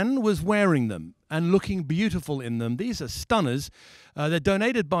 Anne was wearing them and looking beautiful in them. These are stunners. They're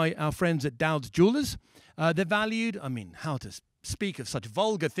donated by our friends at Dowd's Jewelers. They're valued, I mean, how to speak of such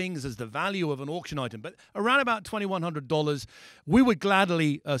vulgar things as the value of an auction item, but around about $2,100. We would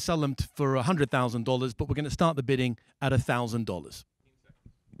gladly sell them for $100,000, but we're going to start the bidding at $1,000.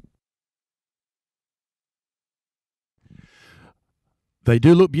 They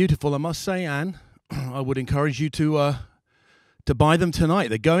do look beautiful, I must say, Anne. I would encourage you to buy them tonight.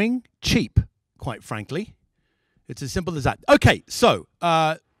 They're going cheap, quite frankly. It's as simple as that. Okay, so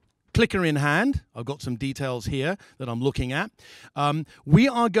clicker in hand. I've got some details here that I'm looking at. We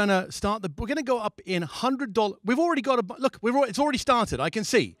are going to start we're going to go up in $100. We've already got look, it's already started. I can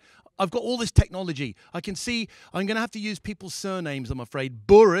see. I've got all this technology. I can see. I'm going to have to use people's surnames, I'm afraid.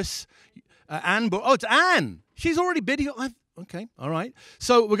 Burris, Anne. Oh, it's Anne. She's already bidding. Okay, all right.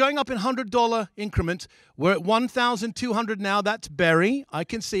 So we're going up in $100 increments. We're at 1,200 now. That's Berry. I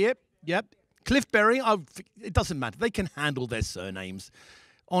can see it. Yep. Cliff Berry. It doesn't matter. They can handle their surnames.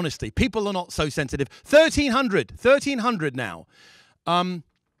 Honestly, people are not so sensitive. 1,300 now. Anne,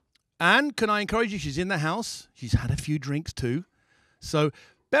 can I encourage you? She's in the house. She's had a few drinks too. So,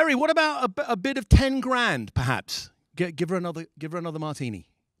 Berry, what about a bid of 10 grand, perhaps? Give her another martini.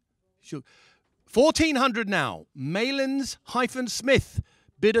 She'll, 1,400 now. Malins-Smith,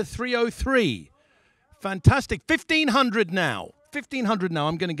 bid of 303. Fantastic. 1,500 now. 1,500 now.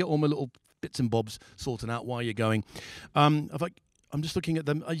 I'm going to get all my little bits and bobs sorted out while you're going. I'm just looking at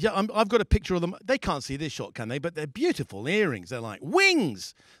them. Yeah, I've got a picture of them. They can't see this shot, can they? But they're beautiful earrings. They're like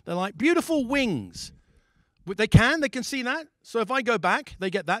wings. They're like beautiful wings. They can see that. So if I go back, they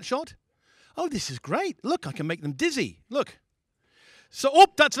get that shot. Oh, this is great. Look, I can make them dizzy. Look. So,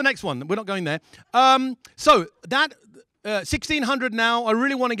 that's the next one. We're not going there. So that 1,600 now. I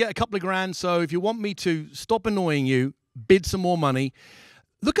really want to get a couple of grand. So if you want me to stop annoying you, bid some more money.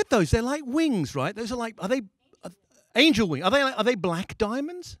 Look at those. They're like wings, right? Those are like, are they angel wing? Are they black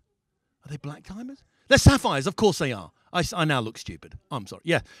diamonds? Are they black diamonds? They're sapphires. Of course they are. I now look stupid. I'm sorry.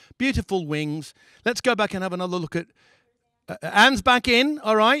 Yeah, beautiful wings. Let's go back and have another look at. Anne's back in.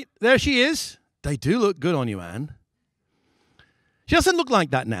 All right, there she is. They do look good on you, Anne. She doesn't look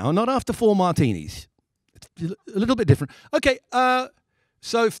like that now, not after 4 martinis. It's a little bit different. Okay,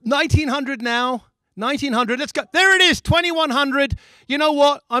 so 1,900 now. 1,900, let's go. There it is, 2,100. You know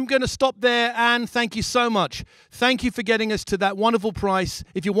what? I'm going to stop there, Anne. Thank you so much. Thank you for getting us to that wonderful price.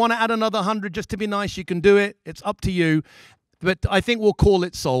 If you want to add another 100 just to be nice, you can do it. It's up to you. But I think we'll call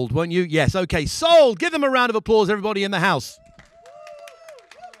it sold, won't you? Yes, okay, sold. Give them a round of applause, everybody in the house.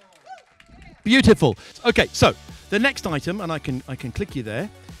 Beautiful. Okay, so the next item, and I can click you there,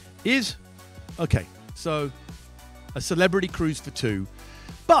 is, okay, so a celebrity cruise for 2.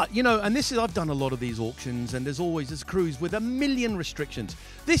 But, you know, and this is, I've done a lot of these auctions, and there's always this cruise with 1 million restrictions.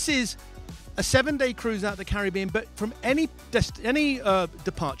 This is a 7-day cruise out the Caribbean, but from any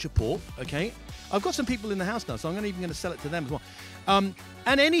departure port, okay? I've got some people in the house now, so I'm even going to sell it to them as well.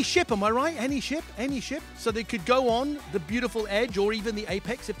 And any ship, am I right? Any ship. So they could go on the beautiful Edge or even the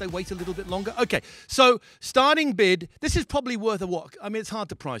Apex if they wait a little bit longer. Okay, so starting bid, this is probably worth a what? I mean, it's hard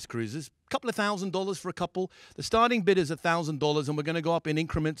to price cruises. A couple of $1,000 for a couple. The starting bid is $1,000, and we're going to go up in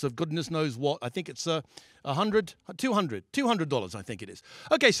increments of goodness knows what. I think it's $200, I think it is.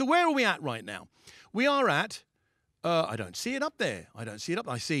 Okay, so where are we at right now? We are at... I don't see it up there. I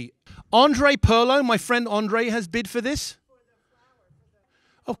see Andre Perlo, my friend Andre, has bid for this.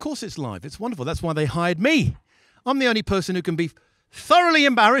 Of course it's live. It's wonderful. That's why they hired me. I'm the only person who can be thoroughly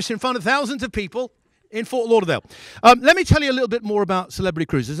embarrassed in front of thousands of people in Fort Lauderdale. Let me tell you a little bit more about Celebrity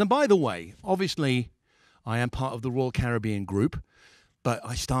Cruises. And by the way, obviously, I am part of the Royal Caribbean group, but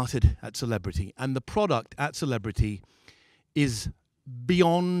I started at Celebrity. And the product at Celebrity is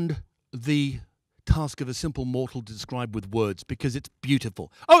beyond the task of a simple mortal to describe with words because it's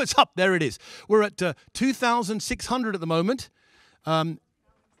beautiful. Oh, it's up. There it is. We're at 2,600 at the moment.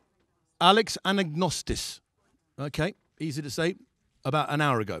 Alex Anagnostis. Okay, easy to say. About an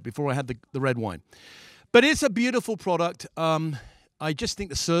hour ago, before I had the red wine. But it's a beautiful product. I just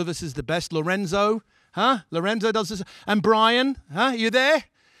think the service is the best. Lorenzo, Lorenzo does this. And Brian, you there?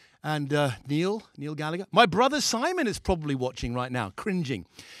 And Neil Gallagher. My brother Simon is probably watching right now, cringing.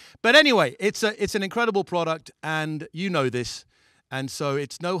 But anyway, it's an incredible product, and you know this. And so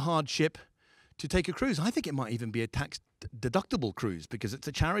it's no hardship to take a cruise. I think it might even be a tax-deductible cruise because it's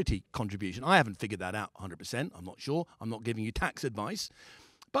a charity contribution. I haven't figured that out 100%. I'm not sure. I'm not giving you tax advice.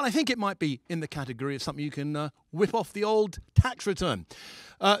 But I think it might be in the category of something you can whip off the old tax return.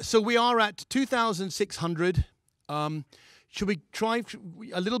 So we are at 2,600. Should we try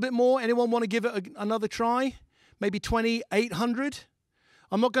a little bit more? Anyone want to give it another try? Maybe 2,800?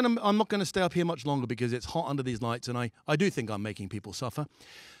 I'm not gonna stay up here much longer because it's hot under these lights, and I do think I'm making people suffer.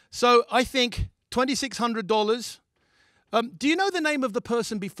 So I think $2,600. Do you know the name of the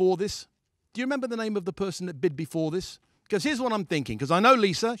person before this? Do you remember the name of the person that bid before this? Because here's what I'm thinking. Because I know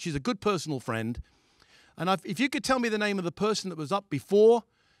Lisa, she's a good personal friend, and if you could tell me the name of the person that was up before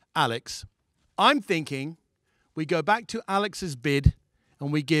Alex, I'm thinking we go back to Alex's bid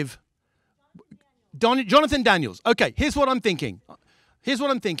and we give Jonathan Daniels. Okay, here's what I'm thinking.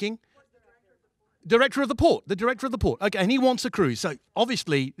 Director of the port. The director of the port. Okay, and he wants a cruise. So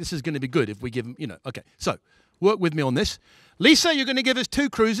obviously this is going to be good if we give him, Okay, so work with me on this. Lisa, you're going to give us 2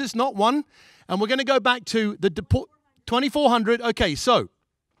 cruises, not 1. And we're going to go back to the 2,400. Okay, so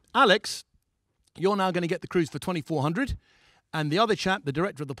Alex, you're now going to get the cruise for 2,400. And the other chap, the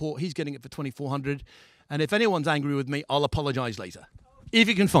director of the port, he's getting it for 2,400. And if anyone's angry with me, I'll apologize later, if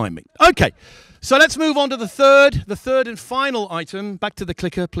you can find me. Okay, so let's move on to the third and final item. Back to the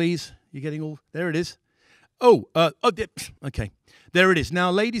clicker, please. You're getting all, there it is. Okay, there it is.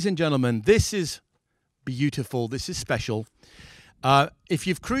 Now, ladies and gentlemen, this is beautiful. This is special. If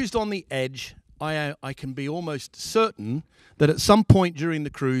you've cruised on the edge, I can be almost certain that at some point during the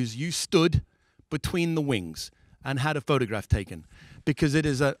cruise, you stood between the wings and had a photograph taken, because it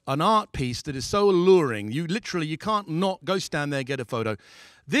is an art piece that is so alluring. You can't not go stand there and get a photo.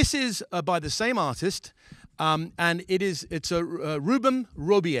 This is by the same artist, and it's a Rubem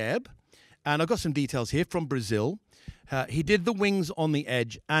Robierbe, and I've got some details here from Brazil. He did the wings on the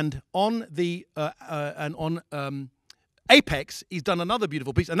edge, and on the apex, he's done another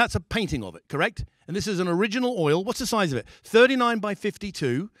beautiful piece, and that's a painting of it, correct? And this is an original oil. What's the size of it? 39 by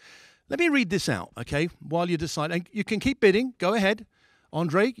 52. Let me read this out, okay, while you decide. And you can keep bidding. Go ahead.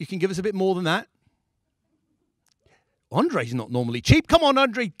 Andre, you can give us a bit more than that. Andre's not normally cheap. Come on,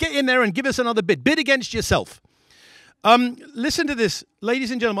 Andre, get in there and give us another bid. Bid against yourself. Listen to this.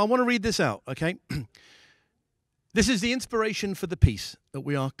 Ladies and gentlemen, I want to read this out, okay? This is the inspiration for the piece that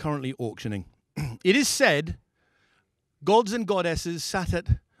we are currently auctioning. It is said gods and goddesses sat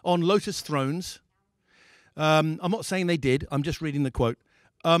on lotus thrones. I'm not saying they did. I'm just reading the quote.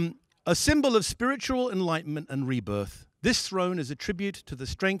 A symbol of spiritual enlightenment and rebirth. This throne is a tribute to the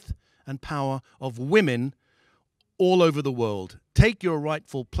strength and power of women all over the world. Take your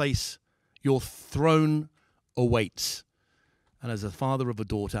rightful place. Your throne awaits. And as a father of a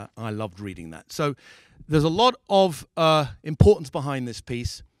daughter, I loved reading that. So there's a lot of importance behind this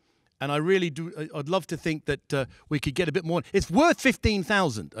piece. And I really do. I'd love to think that we could get a bit more. It's worth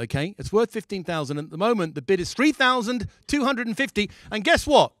 $15,000. Okay, it's worth $15,000. At the moment, the bid is $3,250. And guess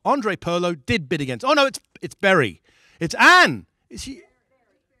what? Andre Perlo did bid against. Oh no, it's Berry. It's Anne. Is she?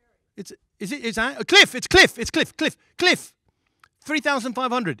 It's Anne. Cliff. It's Cliff. It's Cliff. Cliff.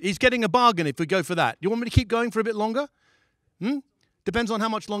 3,500. He's getting a bargain if we go for that. You want me to keep going for a bit longer? Depends on how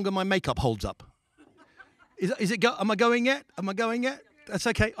much longer my makeup holds up. Is it? Am I going yet? That's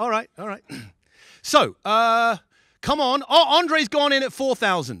okay. All right. So, come on. Oh, Andre's gone in at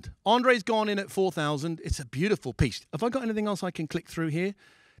 4,000. It's a beautiful piece. Have I got anything else I can click through here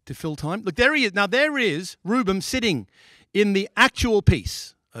to fill time? Look, there he is. Now, there is Rubem sitting in the actual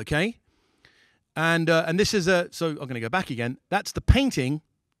piece, okay? And this is so I'm going to go back again. That's the painting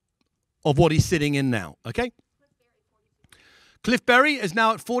of what he's sitting in now, okay? Cliff Berry is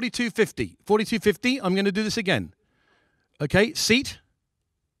now at 42.50. 42.50. I'm going to do this again. Okay, seat.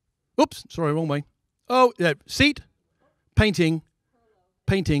 Oops, sorry, wrong way. Oh, yeah, seat, painting,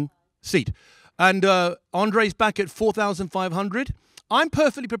 seat. And Andre's back at 4,500. I'm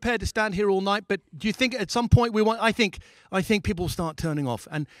perfectly prepared to stand here all night, but do you think at some point we want, I think people will start turning off,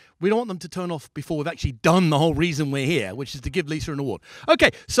 and we don't want them to turn off before we've actually done the whole reason we're here, which is to give Lisa an award.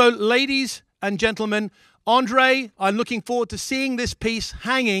 Okay, so ladies and gentlemen, Andre, I'm looking forward to seeing this piece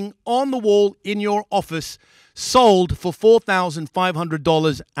hanging on the wall in your office, sold for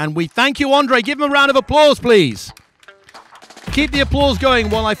 $4,500. And we thank you, Andre. Give him a round of applause, please. Keep the applause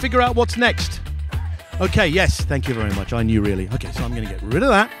going while I figure out what's next. Okay, yes, thank you very much. I knew, really. Okay, so I'm going to get rid of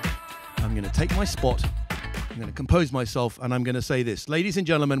that. I'm going to take my spot. I'm going to compose myself, and I'm going to say this. Ladies and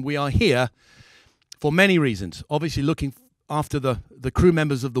gentlemen, we are here for many reasons. Obviously, looking after the crew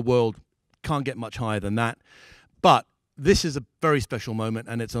members of the world. Can't get much higher than that. But this is a very special moment,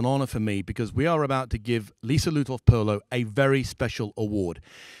 and it's an honor for me because we are about to give Lisa Lutoff-Perlo a very special award.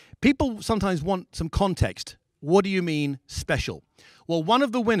 People sometimes want some context. What do you mean special? Well, one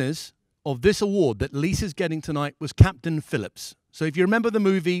of the winners of this award that Lisa's getting tonight was Captain Phillips. So if you remember the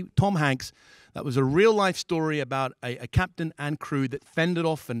movie, Tom Hanks, that was a real-life story about a captain and crew that fended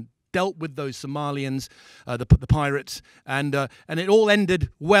off and dealt with those Somalians, the pirates, and it all ended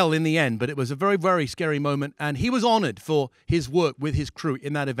well in the end. But it was a very, very scary moment, and he was honored for his work with his crew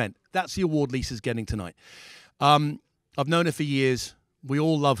in that event. That's the award Lisa's getting tonight. I've known her for years. We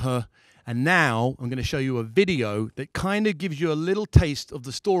all love her. And now I'm going to show you a video that kind of gives you a little taste of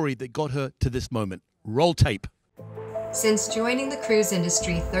the story that got her to this moment. Roll tape. Since joining the cruise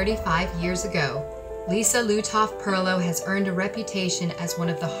industry 35 years ago, Lisa Lutoff-Perlo has earned a reputation as one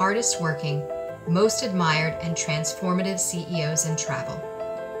of the hardest working, most admired, and transformative CEOs in travel.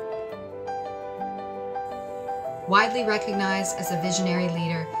 Widely recognized as a visionary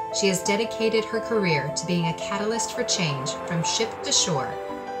leader, she has dedicated her career to being a catalyst for change from ship to shore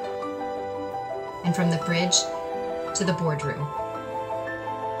and from the bridge to the boardroom.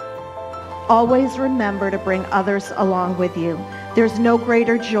 Always remember to bring others along with you. There's no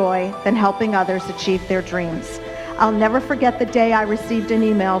greater joy than helping others achieve their dreams. I'll never forget the day I received an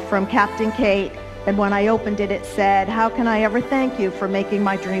email from Captain Kate, and when I opened it, it said, "How can I ever thank you for making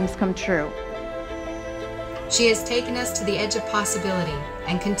my dreams come true?" She has taken us to the edge of possibility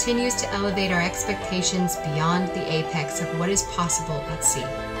and continues to elevate our expectations beyond the apex of what is possible at sea.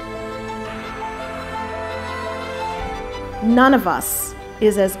 None of us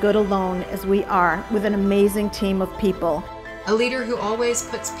is as good alone as we are with an amazing team of people. A leader who always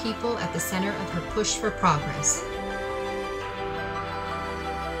puts people at the center of her push for progress.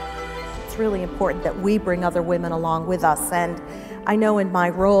 It's really important that we bring other women along with us, and I know in my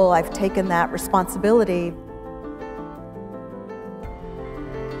role I've taken that responsibility.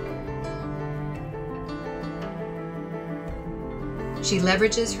 She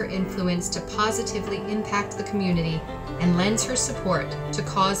leverages her influence to positively impact the community and lends her support to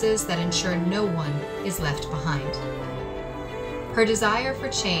causes that ensure no one is left behind. Her desire for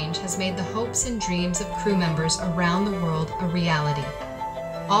change has made the hopes and dreams of crew members around the world a reality,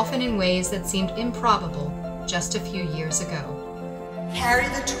 often in ways that seemed improbable just a few years ago. Carry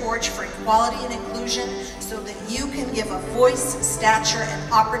the torch for equality and inclusion so that you can give a voice, stature,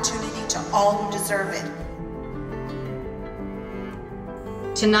 and opportunity to all who deserve it.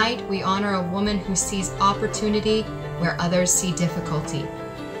 Tonight, we honor a woman who sees opportunity where others see difficulty,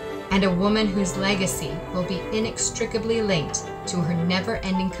 and a woman whose legacy will be inextricably linked to her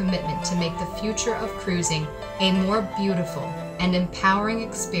never-ending commitment to make the future of cruising a more beautiful and empowering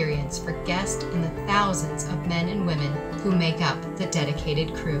experience for guests and the thousands of men and women who make up the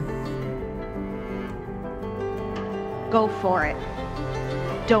dedicated crew. Go for it.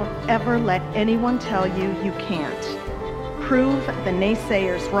 Don't ever let anyone tell you you can't. Prove the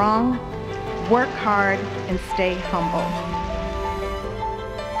naysayers wrong, work hard, and stay humble.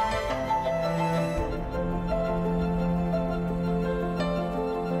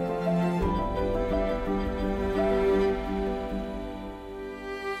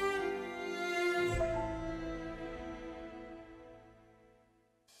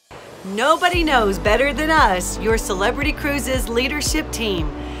 Nobody knows better than us your Celebrity Cruises leadership team,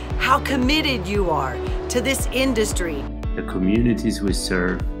 how committed you are to this industry, the communities we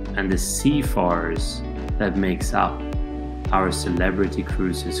serve, and the seafarers that makes up our Celebrity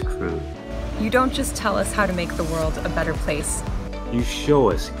Cruises crew. You don't just tell us how to make the world a better place. You show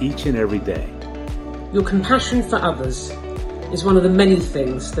us each and every day. Your compassion for others is one of the many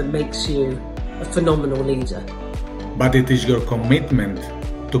things that makes you a phenomenal leader. But it is your commitment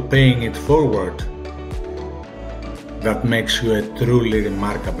to paying it forward that makes you a truly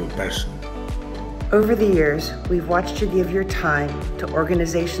remarkable person. Over the years, we've watched you give your time to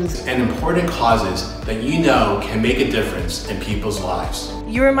organizations and important causes that you know can make a difference in people's lives.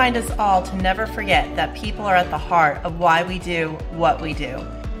 You remind us all to never forget that people are at the heart of why we do what we do.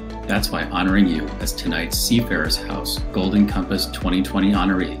 That's why honoring you as tonight's Seafarers House Golden Compass 2020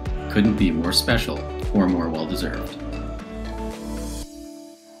 honoree couldn't be more special or more well-deserved.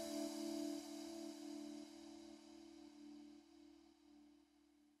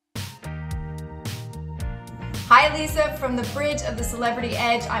 Hi Lisa, from the bridge of the Celebrity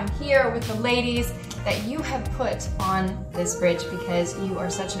Edge. I'm here with the ladies that you have put on this bridge because you are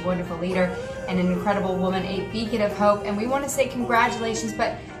such a wonderful leader and an incredible woman, a beacon of hope, and we want to say congratulations,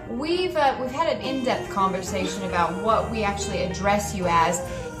 but we've had an in-depth conversation about what we actually address you as,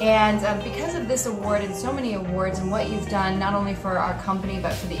 and because of this award and so many awards and what you've done not only for our company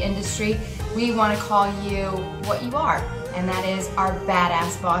but for the industry, we want to call you what you are, and that is our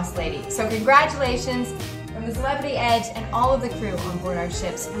badass boss lady. So congratulations. From the Celebrity Edge and all of the crew on board our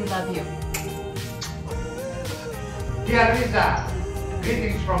ships, we love you. Dear Lisa,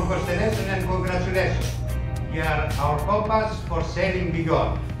 greetings from Constellation and congratulations. You are our compass for sailing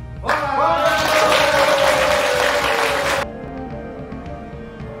beyond.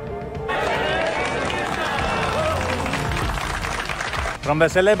 From the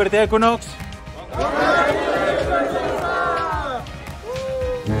Celebrity Equinox.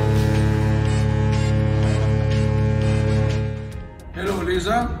 Hello,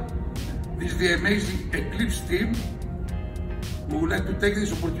 Lisa. This is the amazing Eclipse team. We would like to take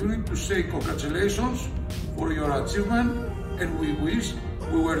this opportunity to say congratulations for your achievement, and we wish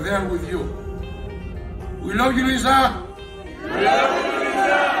we were there with you. We love you, Lisa. We love you,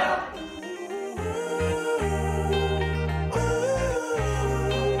 Lisa.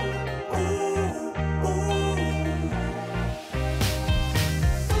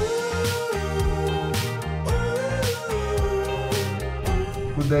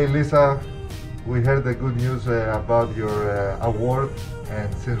 Good day, Lisa. We heard the good news about your award,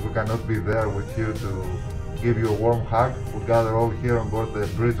 and since we cannot be there with you to give you a warm hug, we gather all here on board the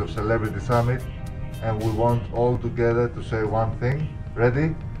bridge of Celebrity Summit, and we want all together to say one thing.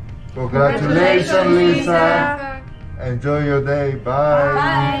 Ready? Congratulations, Lisa! Enjoy your day. Bye.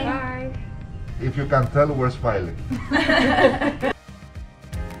 Bye. If you can tell, we're smiling.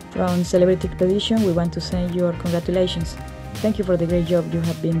 From Celebrity Expedition, we want to send your congratulations. Thank you for the great job you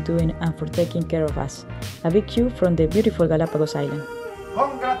have been doing and for taking care of us. A big Q from the beautiful Galapagos Island.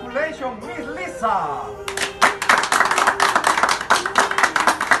 Congratulations, Miss Lisa!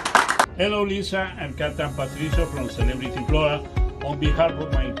 Hello, Lisa. I'm Captain Patricio from Celebrity Flora. On behalf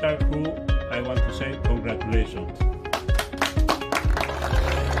of my entire crew, I want to say congratulations.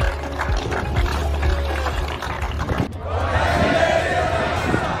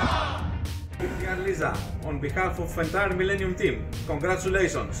 Lisa, on behalf of entire Millennium team,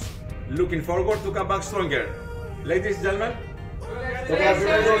 congratulations. Looking forward to come back stronger. Ladies and gentlemen,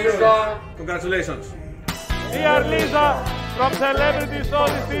 congratulations, Lisa. Congratulations. Dear Lisa, from Celebrity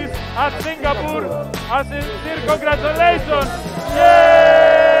Solstice at Singapore, a sincere congratulations.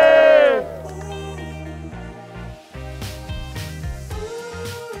 Yay!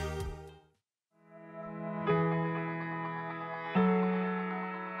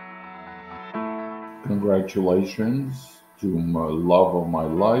 Congratulations to my love of my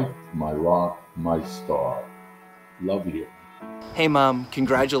life, my rock, my star. Love you. Hey Mom,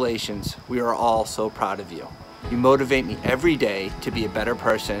 congratulations. We are all so proud of you. You motivate me every day to be a better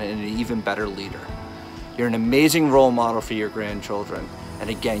person and an even better leader. You're an amazing role model for your grandchildren. And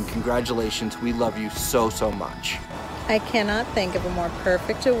again, congratulations. We love you so, so much. I cannot think of a more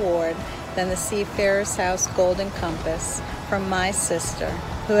perfect award than the Seafarers House Golden Compass from my sister,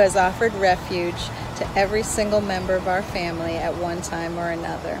 who has offered refuge to every single member of our family at one time or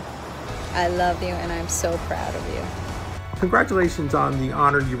another. I love you and I'm so proud of you. Congratulations on the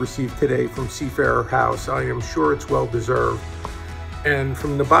honor you received today from Seafarer House. I am sure it's well deserved. And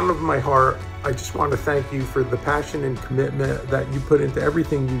from the bottom of my heart, I just want to thank you for the passion and commitment that you put into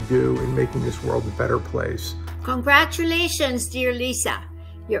everything you do in making this world a better place. Congratulations, dear Lisa.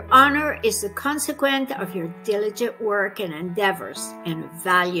 Your honor is the consequence of your diligent work and endeavors and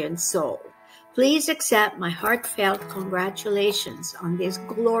valiant soul. Please accept my heartfelt congratulations on this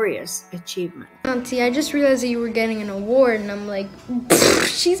glorious achievement. Auntie, I just realized that you were getting an award, and I'm like,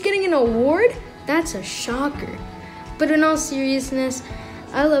 she's getting an award? That's a shocker. But in all seriousness,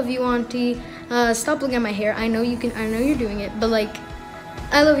 I love you, Auntie. Stop looking at my hair. I know you can. I know you're doing it, but like,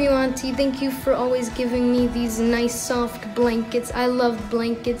 I love you, Auntie. Thank you for always giving me these nice, soft blankets. I love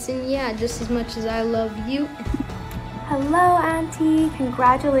blankets, and yeah, just as much as I love you. Hello, Auntie.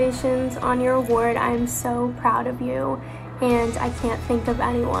 Congratulations on your award. I am so proud of you, and I can't think of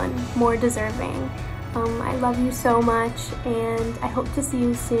anyone more deserving. I love you so much, and I hope to see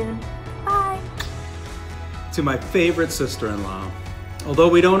you soon. Bye. To my favorite sister-in-law, although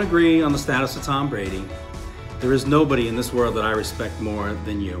we don't agree on the status of Tom Brady, there is nobody in this world that I respect more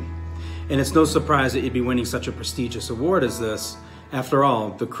than you. And it's no surprise that you'd be winning such a prestigious award as this. After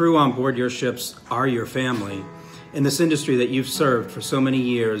all, the crew on board your ships are your family, and this industry that you've served for so many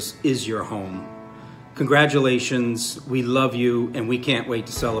years is your home. Congratulations, we love you, and we can't wait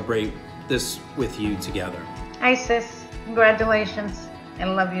to celebrate this with you together. Hi sis, congratulations. I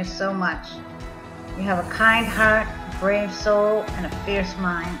love you so much. You have a kind heart, a brave soul, and a fierce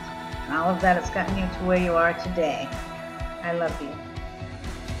mind. And all of that has gotten you to where you are today. I love you.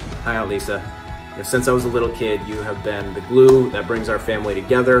 Hi, Alisa. Since I was a little kid, you have been the glue that brings our family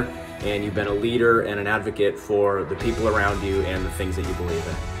together, and you've been a leader and an advocate for the people around you and the things that you believe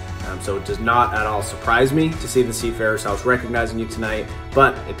in. So it does not at all surprise me to see the Seafarers House recognizing you tonight,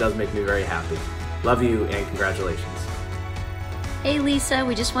 but it does make me very happy. Love you and congratulations. Hey Lisa,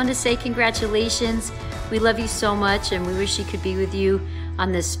 we just wanted to say congratulations. We love you so much and we wish you could be with you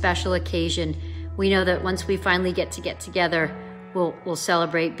on this special occasion. We know that once we finally get together, we'll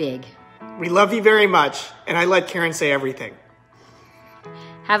celebrate big. We love you very much, and I let Karen say everything.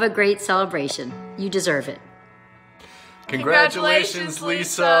 Have a great celebration. You deserve it. Congratulations,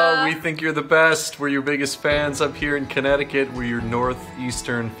 Lisa. We think you're the best. We're your biggest fans up here in Connecticut. We're your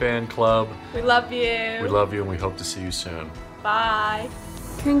Northeastern fan club. We love you. We love you and we hope to see you soon. Bye.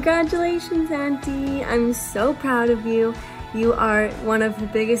 Congratulations, Auntie. I'm so proud of you. You are one of the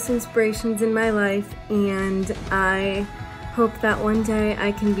biggest inspirations in my life, and I hope that one day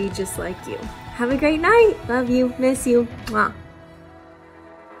I can be just like you. Have a great night. Love you. Miss you. Mwah.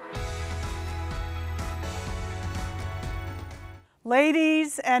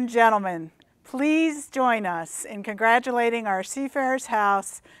 Ladies and gentlemen, please join us in congratulating our Seafarers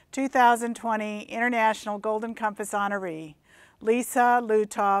House 2020 International Golden Compass honoree, Lisa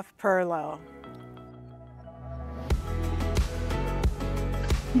Lutoff Perlow.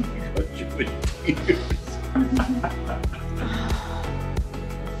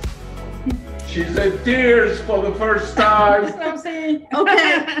 She's in tears for the first time. That's what I'm saying.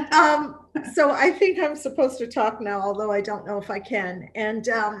 Okay. So I think I'm supposed to talk now, although I don't know if I can. And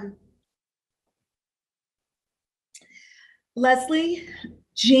Leslie,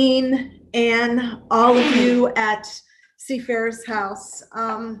 Jean, Anne, all of you at Seafarers House,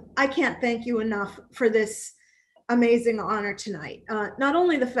 I can't thank you enough for this amazing honor tonight. Not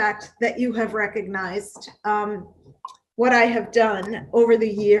only the fact that you have recognized what I have done over the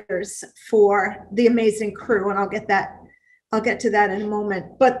years for the amazing crew, and I'll get to that in a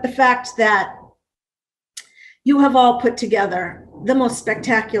moment, but the fact that you have all put together the most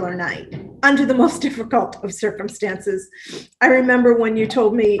spectacular night under the most difficult of circumstances. I remember when you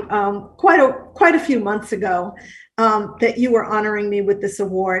told me quite a few months ago that you were honoring me with this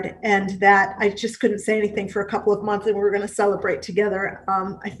award, and that I just couldn't say anything for a couple of months, and we were going to celebrate together,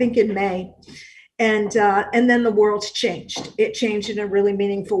 I think in May. And then the world changed. It changed in a really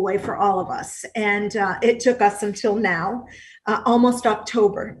meaningful way for all of us. And it took us until now, almost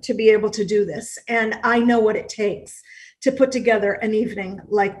October, to be able to do this. And I know what it takes to put together an evening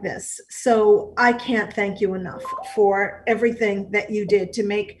like this. So I can't thank you enough for everything that you did to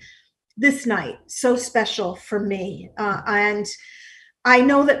make this night so special for me. And I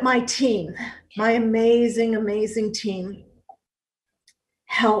know that my team, my amazing, amazing team,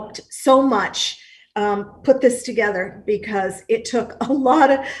 helped so much put this together, because it took a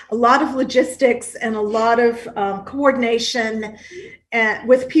lot of logistics and a lot of coordination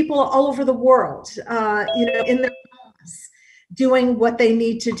with people all over the world, in their homes, doing what they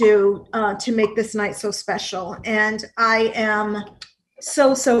need to do to make this night so special. And I am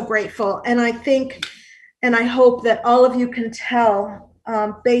so, so grateful. And I think, and I hope that all of you can tell,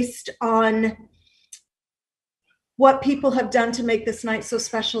 based on what people have done to make this night so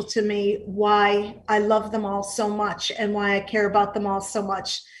special to me, why I love them all so much and why I care about them all so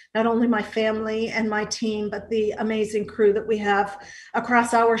much. Not only my family and my team, but the amazing crew that we have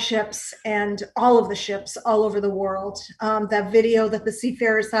across our ships and all of the ships all over the world. That video that the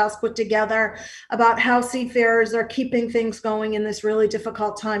Seafarers House put together about how seafarers are keeping things going in this really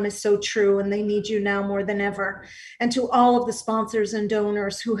difficult time is so true, and they need you now more than ever. And to all of the sponsors and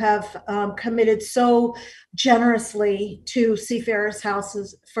donors who have committed so generously to Seafarers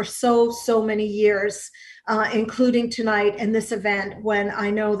Houses for so many years, including tonight and this event, when I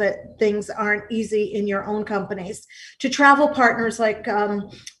know that things aren't easy in your own companies. To travel partners like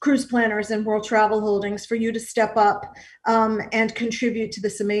Cruise Planners and World Travel Holdings, for you to step up and contribute to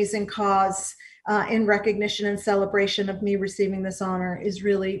this amazing cause in recognition and celebration of me receiving this honor is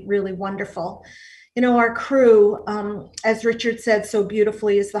really, really wonderful. You know, our crew, as Richard said so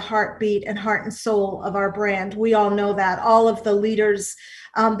beautifully, is the heartbeat and heart and soul of our brand. We all know that. All of the leaders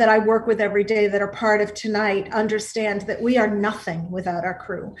that I work with every day that are part of tonight understand that we are nothing without our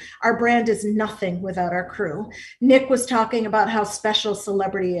crew. Our brand is nothing without our crew. Nick was talking about how special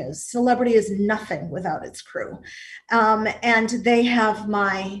Celebrity is. Celebrity is nothing without its crew. And they have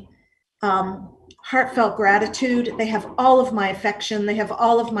my heartfelt gratitude. They have all of my affection. They have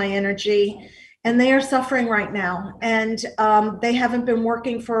all of my energy. And they are suffering right now. And they haven't been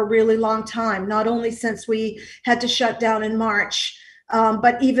working for a really long time, not only since we had to shut down in March,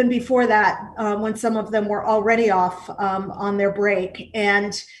 but even before that, when some of them were already off on their break,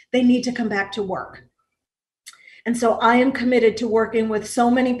 and they need to come back to work. And so I am committed to working with so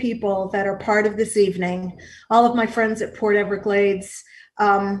many people that are part of this evening. All of my friends at Port Everglades,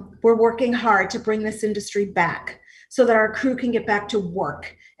 we're working hard to bring this industry back so that our crew can get back to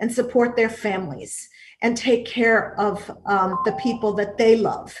work and support their families and take care of the people that they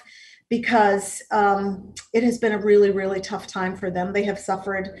love, because it has been a really, really tough time for them. They have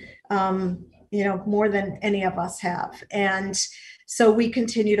suffered, more than any of us have. And So we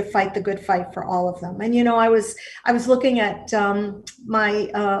continue to fight the good fight for all of them. And, you know, I was looking at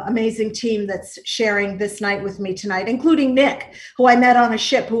my amazing team that's sharing this night with me tonight, including Nick, who I met on a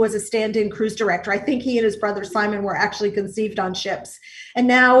ship, who was a stand-in cruise director. I think he and his brother Simon were actually conceived on ships. And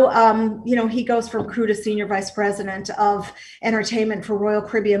now, you know, he goes from crew to senior vice president of entertainment for Royal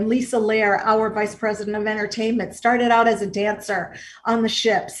Caribbean. Lisa Lair, our vice president of entertainment, started out as a dancer on the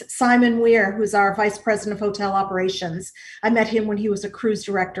ships. Simon Weir, who's our vice president of hotel operations. I met him when he was a cruise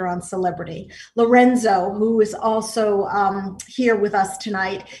director on Celebrity. Lorenzo, who is also here with us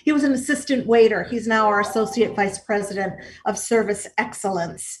tonight. He was an assistant waiter. He's now our associate vice president of service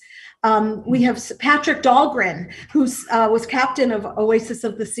excellence. We have Patrick Dahlgren, who was captain of Oasis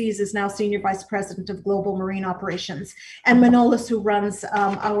of the Seas, is now senior vice president of global marine operations. And Manolis, who runs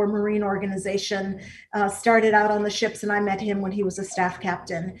our marine organization, started out on the ships, and I met him when he was a staff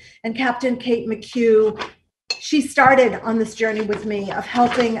captain. And Captain Kate McHugh, she started on this journey with me of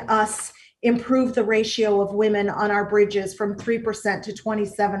helping us improve the ratio of women on our bridges from 3% to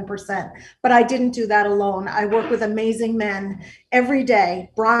 27%. But I didn't do that alone. I work with amazing men every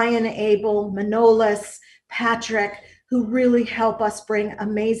day, Brian, Abel, Manolis, Patrick, who really help us bring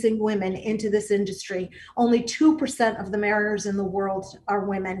amazing women into this industry. Only 2% of the mariners in the world are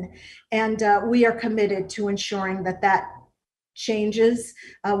women. And we are committed to ensuring that that changes.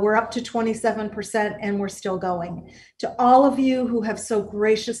 We're up to 27% and we're still going. To all of you who have so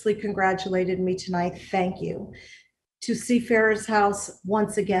graciously congratulated me tonight, thank you. To Seafarers House,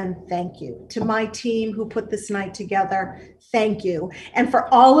 once again, thank you. To my team who put this night together, thank you. And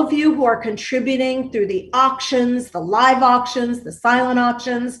for all of you who are contributing through the auctions, the live auctions, the silent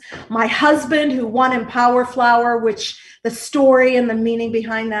auctions, my husband who won Empower Flower, which the story and the meaning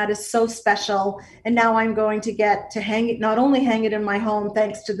behind that is so special. And now I'm going to get to hang it, not only hang it in my home,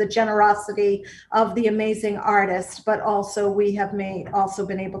 thanks to the generosity of the amazing artist, but also we have also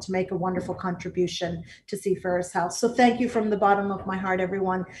been able to make a wonderful contribution to Seafarers House. So thank you from the bottom of my heart,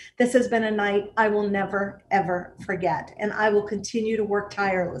 everyone. This has been a night I will never, ever forget. And I will continue to work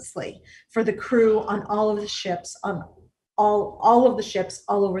tirelessly for the crew on all of the ships, on all of the ships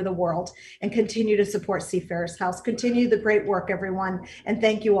all over the world, and continue to support Seafarers House. Continue the great work, everyone. And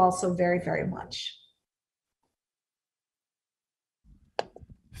thank you all so very, very much.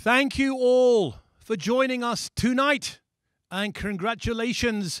 Thank you all for joining us tonight. And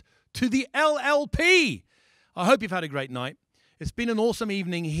congratulations to the LLP. I hope you've had a great night. It's been an awesome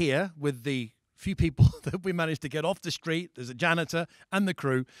evening here with the few people that we managed to get off the street. There's a janitor and the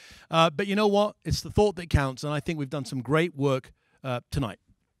crew. But you know what? It's the thought that counts, and I think we've done some great work tonight.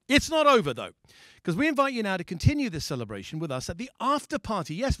 It's not over, though, because we invite you now to continue this celebration with us at the after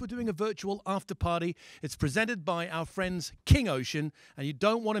party. Yes, we're doing a virtual after party. It's presented by our friends King Ocean, and you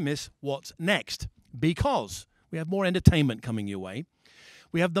don't want to miss what's next, because we have more entertainment coming your way.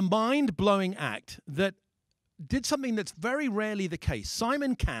 We have the mind-blowing act that did something that's very rarely the case.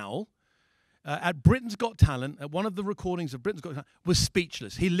 Simon Cowell, at Britain's Got Talent, at one of the recordings of Britain's Got Talent, was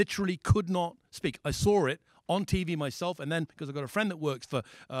speechless. He literally could not speak. I saw it on TV myself, and then, because I've got a friend that works for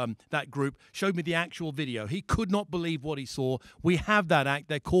that group, showed me the actual video. He could not believe what he saw. We have that act.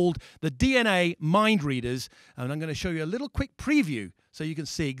 They're called the DNA Mind Readers, and I'm going to show you a little quick preview so you can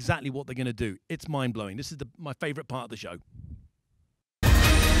see exactly what they're going to do. It's mind-blowing. This is my favorite part of the show.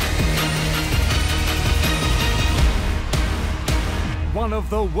 One of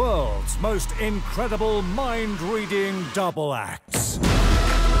the world's most incredible mind-reading double acts.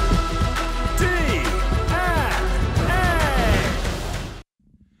 DNA!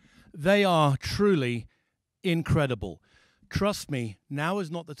 They are truly incredible. Trust me, now is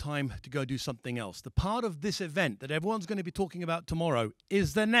not the time to go do something else. The part of this event that everyone's going to be talking about tomorrow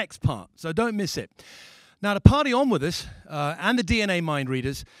is the next part, so don't miss it. Now, to party on with us and the DNA Mind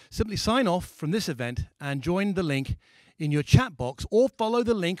Readers, simply sign off from this event and join the link in your chat box, or follow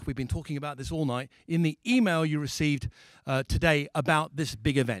the link, we've been talking about this all night, in the email you received today about this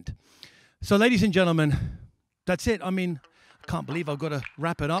big event. So, ladies and gentlemen, that's it. I mean, I can't believe I've got to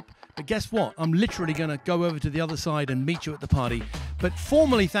wrap it up, but guess what? I'm literally going to go over to the other side and meet you at the party. But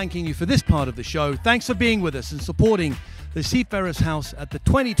formally thanking you for this part of the show. Thanks for being with us and supporting the Seafarers House at the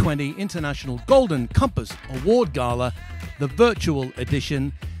 2020 International Golden Compass Award Gala, the virtual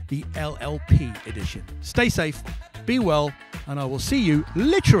edition, the LLP edition. Stay safe. Be well, and I will see you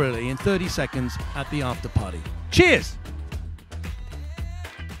literally in 30 seconds at the after party. Cheers!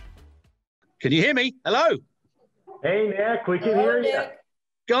 Can you hear me? Hello? Hey, Nick, we can hear you.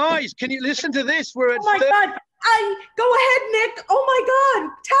 Guys, can you listen to this? We're at Oh my God. Go ahead, Nick. Oh my God.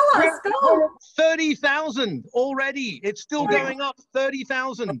 Tell us. Go. 30,000 already. It's still going up.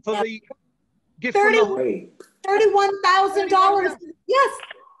 30,000 for the gift. 30. $31,000. Yes.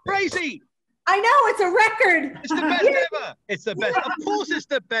 Crazy. I know, it's a record. It's the best ever. It's the best. Of course it's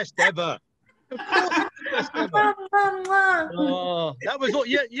the best ever. Of course it's the best ever. Oh, that was all.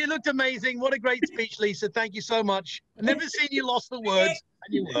 You looked amazing. What a great speech, Lisa. Thank you so much. I've never seen you lost for words,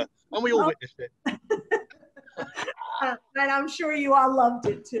 and you were. And we all witnessed it. And I'm sure you all loved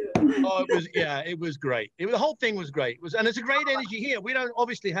it too. Oh, it was great. The whole thing was great. And it's a great energy here. We don't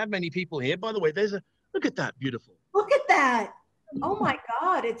obviously have many people here. By the way, look at that, beautiful. Look at that. Oh my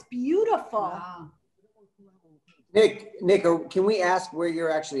God, it's beautiful. Wow. Nick, can we ask where you're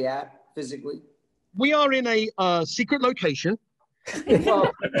actually at physically? We are in a secret location.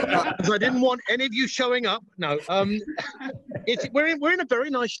 Because I didn't want any of you showing up. No, we're in a very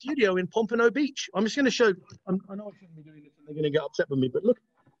nice studio in Pompano Beach. I'm just going to show. I know I shouldn't be doing this, and they're going to get upset with me. But look at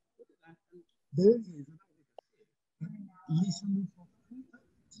that. There is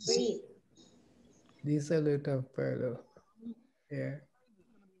Lisa Luther. Yeah.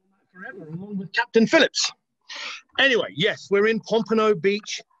 Forever, along with Captain Phillips. Anyway, yes, we're in Pompano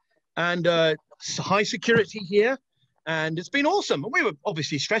Beach, and high security here. And it's been awesome. We were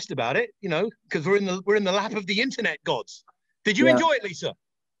obviously stressed about it, you know, because we're in the lap of the internet gods. Did you enjoy it, Lisa?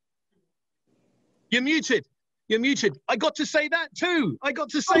 You're muted. You're muted. I got to say that too. I got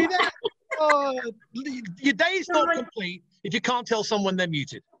to say that. Oh, your day's not complete if you can't tell someone they're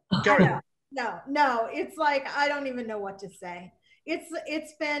muted. Carry on. No. It's like I don't even know what to say.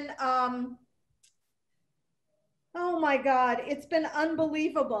 It's been oh my God, it's been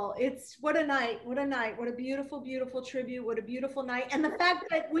unbelievable. What a night, what a beautiful, beautiful tribute, what a beautiful night. And the fact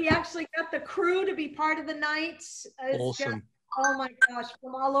that we actually got the crew to be part of the night is awesome. Just, oh my gosh,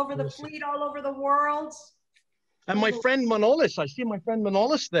 from all over the fleet, all over the world. And my friend Manolis, I see my friend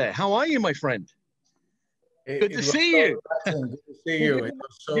Manolis there. How are you, my friend? Good to see you. Good to see you.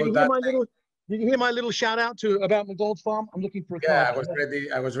 Did you hear my little shout out about McDonald's Farm? I'm looking for a car.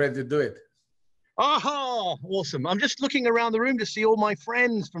 I was ready to do it. Aha, awesome. I'm just looking around the room to see all my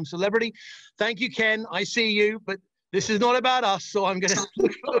friends from Celebrity. Thank you, Ken. I see you, but this is not about us, so I'm going to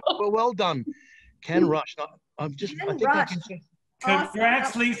look for well done. Ken Rush. I think I can say.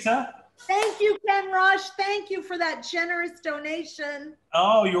 Congrats, Lisa. Thank you, Ken Rush. Thank you for that generous donation.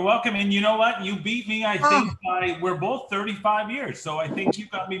 Oh, you're welcome. And you know what? You beat me, I think, we're both 35 years. So I think you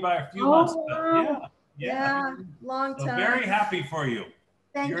got me by a few months. Wow. Yeah, long time. So very happy for you.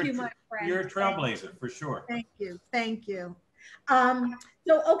 Thank you, my friend. You're a trailblazer for sure. Thank you. So I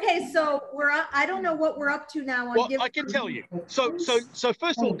don't know what we're up to now. Well, I can tell you. So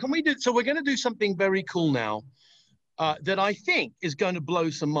first of all, we're going to do something very cool now that I think is going to blow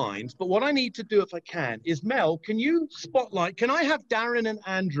some minds. But what I need to do, if I can, is Mel, can I have Darren and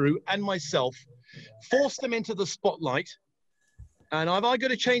Andrew and myself force them into the spotlight? And have I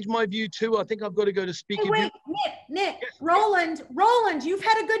got to change my view too? I think I've got to go to speaker. Hey, wait, Nick, yes. Roland, you've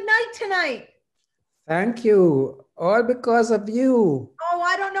had a good night tonight. Thank you. All because of you. Oh,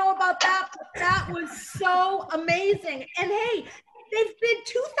 I don't know about that, but that was so amazing. And hey, they've bid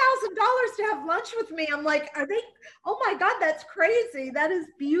 $2,000 to have lunch with me. I'm like, are they? Oh my God, that's crazy. That is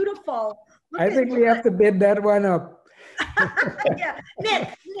beautiful. I think we have to bid that one up. Yeah, Nick,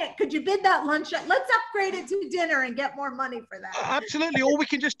 could you bid that lunch? Let's upgrade it to dinner and get more money for that. Absolutely, or we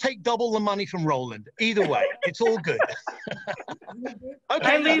can just take double the money from Roland. Either way, it's all good. Okay,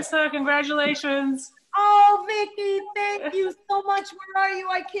 hi, Lisa, congratulations. Oh, Vicky, thank you so much. Where are you?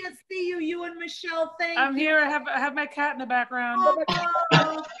 I can't see you. You and Michelle, I'm here. I have my cat in the background. Oh,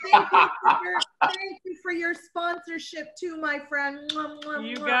 thank you for your sponsorship too, my friend.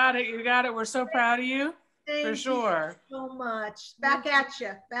 You got it. We're so proud of you. Thank you so much. Back at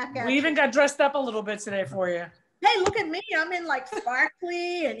you. We even got dressed up a little bit today for you. Hey, look at me. I'm in like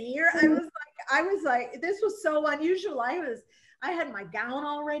sparkly and ear. I was like, this was so unusual. I had my gown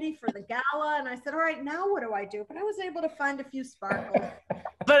all ready for the gala, and I said, all right, now what do I do? But I was able to find a few sparkles.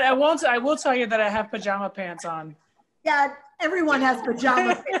 But I will tell you that I have pajama pants on. Yeah, everyone has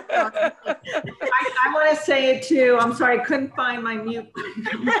pajama pants on. I want to say it too. I'm sorry, I couldn't find my mute.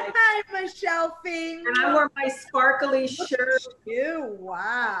 Hi, Michelle Fing. And I wore my sparkly shirt. You,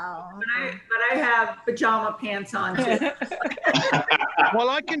 wow. But I have pajama pants on too. Well,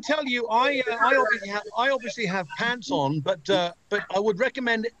 I can tell you, I obviously have pants on, but I would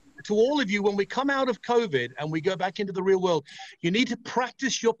recommend to all of you, when we come out of COVID and we go back into the real world, you need to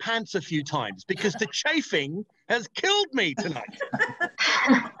practice your pants a few times because the chafing has killed me tonight.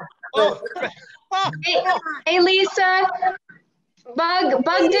 Hey, Lisa, Bug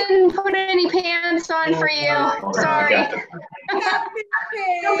didn't put any pants on for you. Sorry.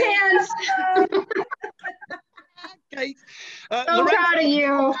 No pants. Okay. So proud of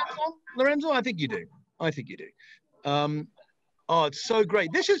you. Lorenzo, I think you do. I think you do. Oh, it's so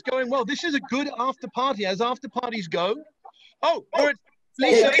great. This is going well. This is a good after party, as after parties go. Oh, we're at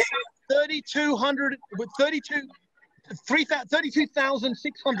Lisa, 3,200 with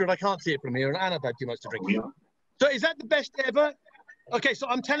 32,600. I can't see it from here, and Anna's had too much to drink. So is that the best ever? Okay, so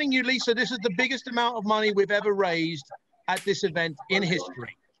I'm telling you, Lisa, this is the biggest amount of money we've ever raised at this event in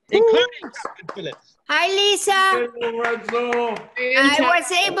history, including Captain Phillips. Hi, Lisa. I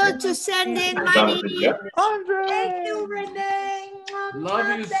was able to send in money. Thank you, Renee.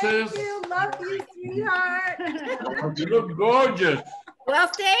 Love you, sis. Thank you. Love you, sweetheart. You look gorgeous. Well,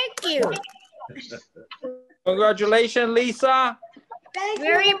 thank you. Congratulations, Lisa. Thank you.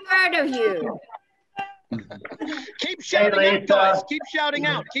 Very proud of you. Keep shouting out, guys. Keep shouting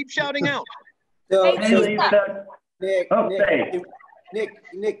out. Keep shouting out. So, Nick,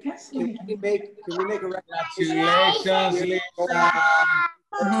 Nick, can we make a Congratulations,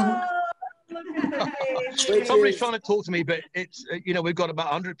 Somebody's trying to talk to me, but it's, you know, we've got about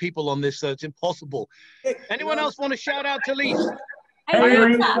 100 people on this, so it's impossible. Anyone else want to shout out to Lisa? Hey,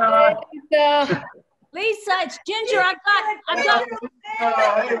 Lisa. Lisa, it's Ginger. I've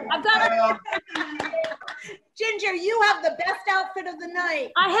got Ginger, you have the best outfit of the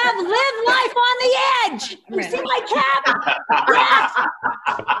night. I have live life on the edge. You see my cap? Yes.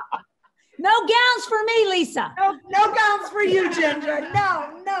 No gowns for me, Lisa. No gowns for you, Ginger.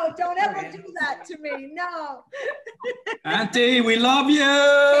 No, don't ever do that to me. No. Auntie, we love you.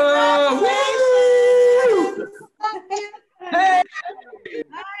 Hey.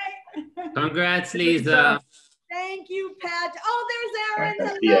 Congrats, Lisa. Thank you, Pat. Oh, there's Aaron.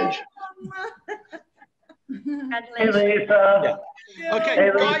 Hello. Hey, Lisa. Yeah. Okay,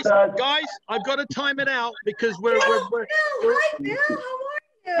 hey, guys, I've got to time it out because we're. Hi, Bill. How are you?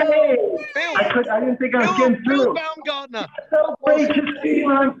 Hey, Bill. I didn't think I was getting through. Bill Baumgartner. So great to see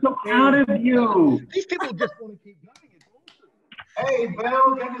you. I'm so proud of you. These people just want to keep going. It's awesome. Hey,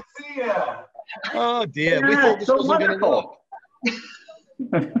 Bill, good to see you. Oh dear, Yeah, we thought this so wasn't going to wonderful.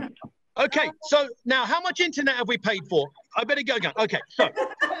 work. Okay, so now how much internet have we paid for? I better go again. Okay, so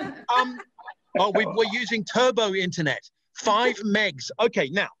we're using turbo internet, 5 megs. Okay,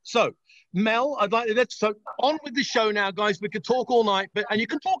 now so Mel, I'd like to so on with the show now, guys. We could talk all night, and you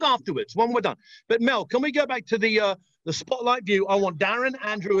can talk afterwards when we're done. But Mel, can we go back to the spotlight view? I want Darren,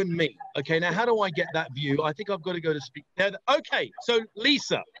 Andrew, and me. Okay, now how do I get that view? I think I've got to go to speak there. Okay, so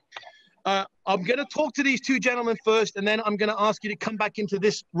Lisa. I'm going to talk to these 2 gentlemen first, and then I'm going to ask you to come back into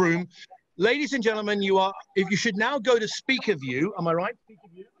this room. Ladies and gentlemen, you should now go to speaker view. Am I right? Speaker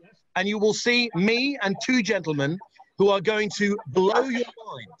view, yes. And you will see me and 2 gentlemen who are going to blow your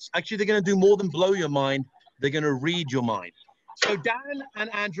minds. Actually, they're going to do more than blow your mind. They're going to read your mind. So Darren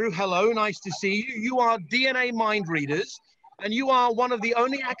and Andrew, hello. Nice to see you. You are DNA mind readers, and you are one of the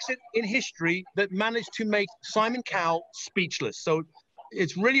only accidents in history that managed to make Simon Cowell speechless. So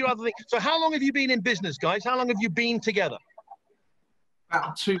it's really rather thing. So how long have you been in business, guys? How long have you been together?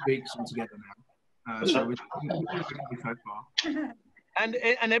 About 2 weeks altogether now. So we're so far. And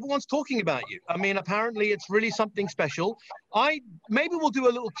everyone's talking about you. I mean, apparently it's really something special. Maybe we'll do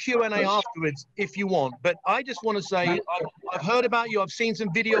a little Q&A afterwards if you want, but I just want to say I've heard about you. I've seen some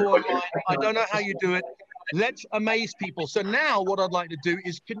video online. I don't know how you do it. Let's amaze people. So now what I'd like to do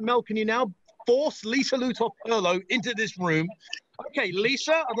is, Mel, can you now force Lisa Lutoff-Perlo into this room? Okay,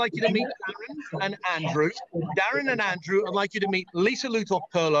 Lisa, I'd like you to meet Darren and Andrew. Darren and Andrew, I'd like you to meet Lisa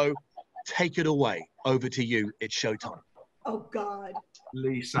Lutoff-Perlo. Take it away. Over to you. It's showtime. Oh, God.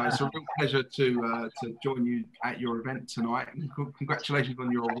 Lisa, it's a real pleasure to join you at your event tonight. And congratulations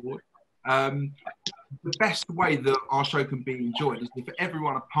on your award. The best way that our show can be enjoyed is if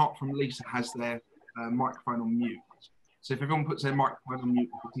everyone apart from Lisa has their microphone on mute. So if everyone puts their microphone on mute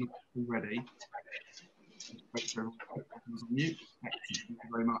already. Make sure everyone's on mute. Thank you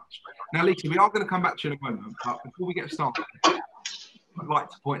very much. Now, Lisa, we are going to come back to you in a moment, but before we get started, I'd like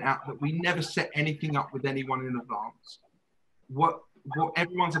to point out that we never set anything up with anyone in advance. What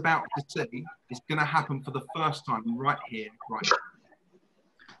everyone's about to see is going to happen for the first time right here, right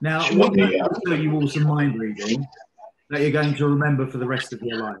now. Now, we're going to show you all some mind reading that you're going to remember for the rest of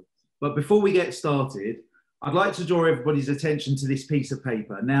your life. But before we get started, I'd like to draw everybody's attention to this piece of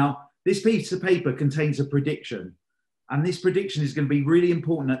paper. Now, this piece of paper contains a prediction, and this prediction is going to be really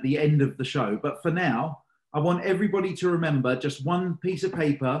important at the end of the show. But for now, I want everybody to remember just one piece of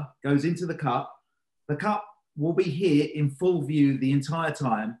paper goes into the cup. The cup will be here in full view the entire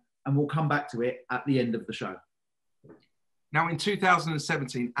time, and we'll come back to it at the end of the show. Now, in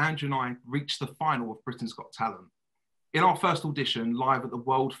 2017, Andrew and I reached the final of Britain's Got Talent. In our first audition, live at the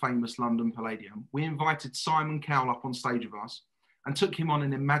world-famous London Palladium, we invited Simon Cowell up on stage with us, and took him on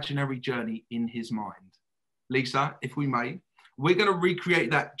an imaginary journey in his mind. Lisa, if we may, we're going to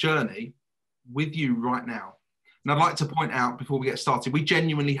recreate that journey with you right now. And I'd like to point out before we get started, we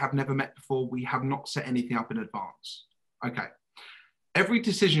genuinely have never met before. We have not set anything up in advance. Okay. Every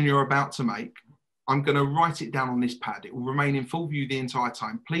decision you're about to make, I'm going to write it down on this pad. It will remain in full view the entire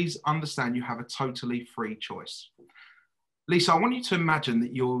time. Please understand you have a totally free choice. Lisa, I want you to imagine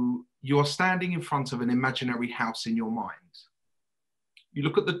that you're standing in front of an imaginary house in your mind. You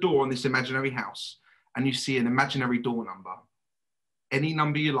look at the door on this imaginary house and you see an imaginary door number. Any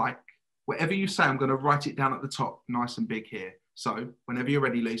number you like. Whatever you say, I'm going to write it down at the top, nice and big here. So whenever you're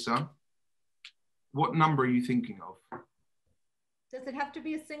ready, Lisa, what number are you thinking of? Does it have to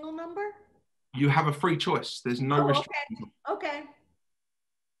be a single number? You have a free choice. There's no restriction. Okay.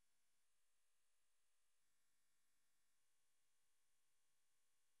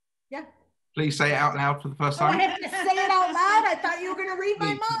 Yeah. Please say it out loud for the first Oh, I time. have to say it out loud? I thought you were going to read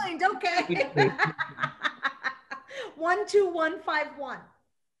my mind. Okay. 12151.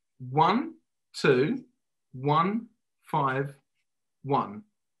 1, 2, 1, 5, 1.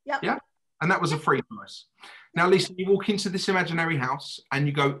 Yep. Yeah. And that was a free choice. Now, Lisa, you walk into this imaginary house and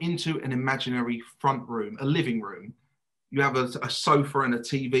you go into an imaginary front room, a living room. You have a sofa and a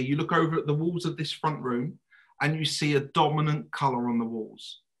TV. You look over at the walls of this front room and you see a dominant color on the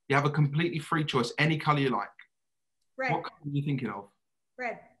walls. You have a completely free choice, any color you like. Red. What color are you thinking of?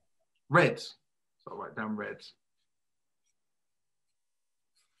 Red. Red. So I'll write down red.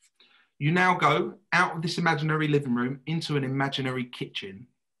 You now go out of this imaginary living room into an imaginary kitchen.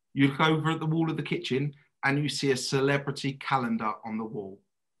 You look over at the wall of the kitchen and you see a celebrity calendar on the wall.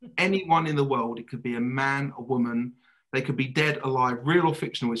 Anyone in the world, it could be a man, a woman, they could be dead, alive, real or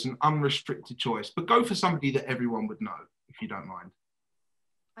fictional. It's an unrestricted choice. But go for somebody that everyone would know, if you don't mind.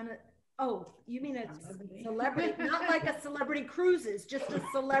 Oh, you mean a celebrity? Not like a Celebrity Cruises, just a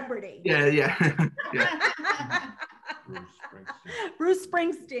celebrity. Yeah, yeah. Yeah. Bruce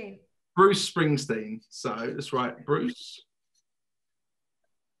Springsteen. Bruce Springsteen. So let's write Bruce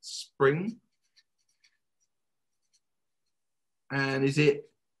Spring. And is it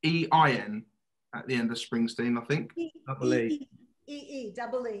E-I-N at the end of Springsteen, I think? Double E.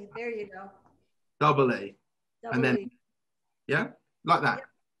 Double E. There you go. Double E. And then, yeah, like that.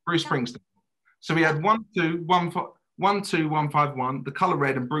 Bruce Springsteen. So we had 12151, the color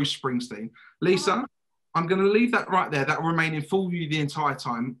red, and Bruce Springsteen. Lisa, I'm going to leave that right there. That will remain in full view the entire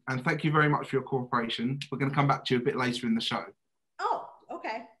time. And thank you very much for your cooperation. We're going to come back to you a bit later in the show. Oh,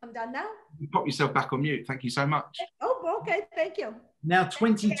 okay. I'm done now. You pop yourself back on mute. Thank you so much. Oh, okay. Thank you. Now,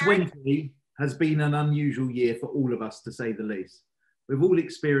 2020 has been an unusual year for all of us, to say the least. We've all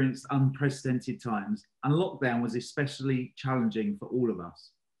experienced unprecedented times, and lockdown was especially challenging for all of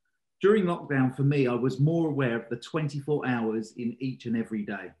us. During lockdown, for me, I was more aware of the 24 hours in each and every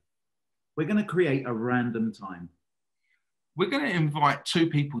day. We're going to create a random time. We're going to invite two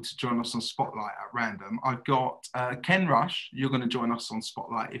people to join us on Spotlight at random. I've got Ken Rush, you're going to join us on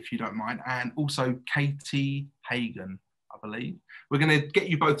Spotlight if you don't mind, and also Katie Hagan, I believe. We're going to get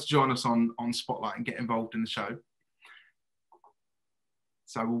you both to join us on Spotlight and get involved in the show.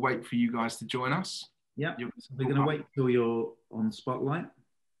 So we'll wait for you guys to join us. Yeah, we're going to wait till you're on Spotlight.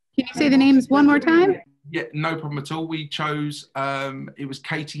 Can you say the names one more time? Yeah, no problem at all. We chose, it was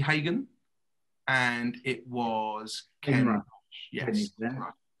Katie Hagan and it was Ken Rush. Yes.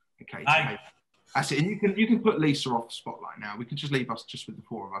 Okay. That's it. And you can put Lisa off Spotlight now. We can just leave us just with the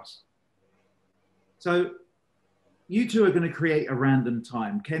four of us. So you two are going to create a random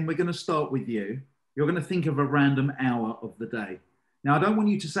time. Ken, we're going to start with you. You're going to think of a random hour of the day. Now, I don't want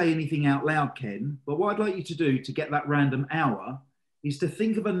you to say anything out loud, Ken, but what I'd like you to do to get that random hour is to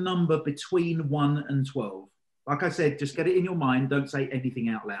think of a number between 1 and 12. Like I said, just get it in your mind. Don't say anything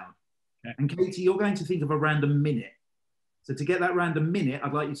out loud. Okay. And Katie, you're going to think of a random minute. So to get that random minute,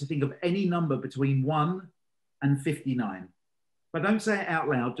 I'd like you to think of any number between 1 and 59. But don't say it out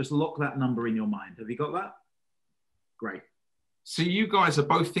loud. Just lock that number in your mind. Have you got that? Great. So you guys are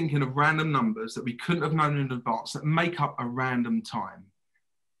both thinking of random numbers that we couldn't have known in advance that make up a random time.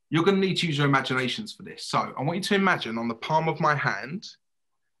 You're going to need to use your imaginations for this. So I want you to imagine on the palm of my hand,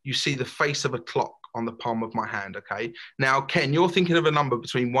 you see the face of a clock on the palm of my hand, okay? Now, Ken, you're thinking of a number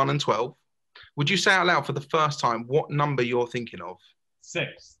between 1 and 12. Would you say out loud for the first time what number you're thinking of?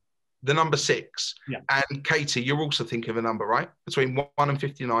 6. The number 6. Yeah. And Katie, you're also thinking of a number, right? Between 1 and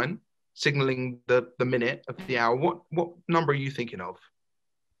 59, signaling the minute of the hour. What number are you thinking of?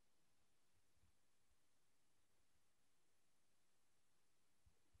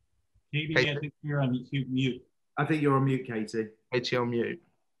 Katie, I think you're on mute. I think you're on mute, Katie. Katie on mute.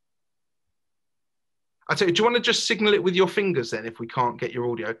 I tell you, do you want to just signal it with your fingers then if we can't get your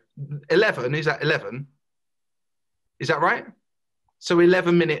audio? 11, is that 11? Is that right? So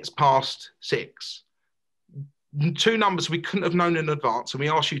 11 minutes past 6. 2 numbers we couldn't have known in advance, and we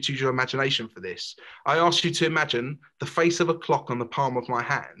asked you to use your imagination for this. I asked you to imagine the face of a clock on the palm of my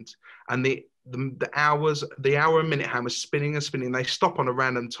hand, and the hour and minute hand was spinning and spinning. They stop on a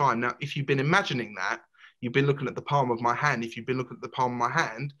random time. Now, if you've been imagining that, you've been looking at the palm of my hand. If you've been looking at the palm of my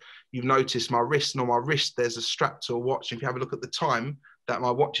hand, you've noticed my wrist, and on my wrist there's a strap to a watch. If you have a look at the time that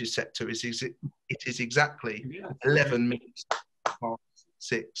my watch is set to, it is exactly 11 minutes past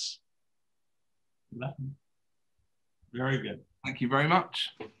 6. 11. Very good. Thank you very much.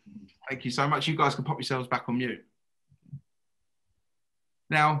 Thank you so much. You guys can pop yourselves back on mute.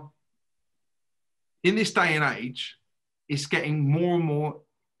 Now, in this day and age, it's getting more and more,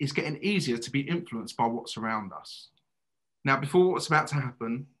 it's getting easier to be influenced by what's around us. Now, before what's about to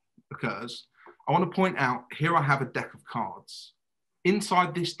happen occurs, I want to point out, here I have a deck of cards.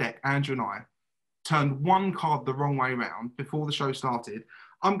 Inside this deck, Andrew and I turned one card the wrong way around before the show started.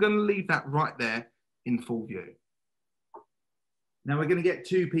 I'm going to leave that right there in full view. Now we're going to get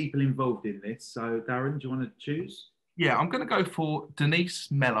 2 people involved in this. So Darren, do you want to choose? Yeah, I'm going to go for Denise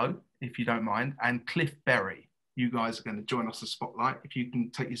Mello, if you don't mind, and Cliff Berry. You guys are going to join us the spotlight. If you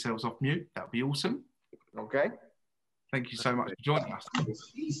can take yourselves off mute, that would be awesome. Okay. Thank you so much for joining us.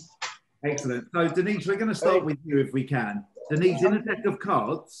 Excellent. So Denise, we're going to start with you if we can. Denise, in a deck of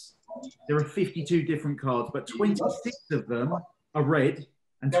cards, there are 52 different cards, but 26 of them are red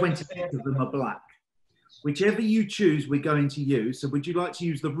and 26 of them are black. Whichever you choose, we're going to use. So would you like to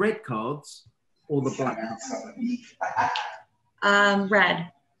use the red cards or the black cards?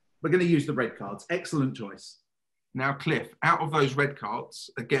 Red. We're going to use the red cards. Excellent choice. Now, Cliff, out of those red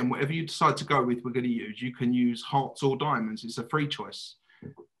cards, again, whatever you decide to go with, we're going to use. You can use hearts or diamonds. It's a free choice.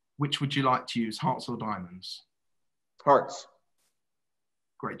 Which would you like to use, hearts or diamonds? Hearts.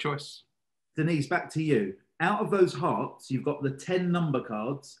 Great choice. Denise, back to you. Out of those hearts, you've got the 10 number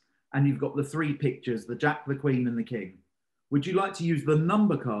cards and you've got the 3 pictures, the Jack, the Queen and the King. Would you like to use the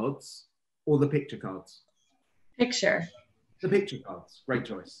number cards or the picture cards? Picture. The picture cards. Great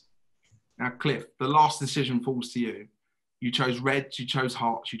choice. Now, Cliff, the last decision falls to you. You chose reds, you chose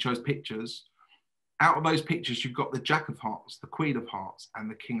hearts, you chose pictures. Out of those pictures, you've got the Jack of Hearts, the Queen of Hearts, and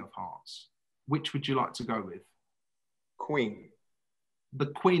the King of Hearts. Which would you like to go with? Queen. The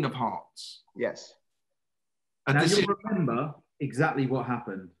Queen of Hearts. Yes. Now you'll remember exactly what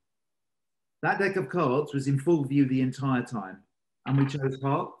happened. That deck of cards was in full view the entire time. And we chose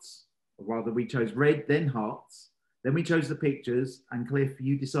hearts, or rather we chose red, then hearts. Then we chose the pictures, and Cliff,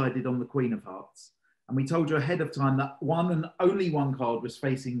 you decided on the Queen of Hearts. And we told you ahead of time that one and only one card was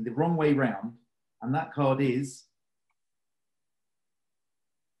facing the wrong way round. And that card is...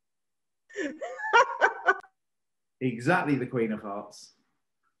 exactly the Queen of Hearts.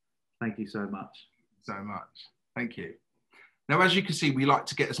 Thank you so much. So much. Thank you. Now, as you can see, we like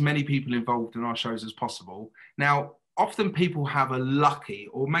to get as many people involved in our shows as possible. Now, often people have a lucky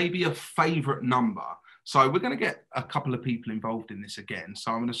or maybe a favourite number. So we're going to get a couple of people involved in this again.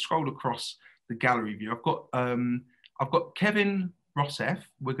 So I'm going to scroll across the gallery view. I've got Kevin Rossef.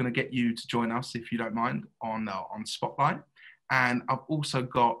 We're going to get you to join us, if you don't mind, on Spotlight. And I've also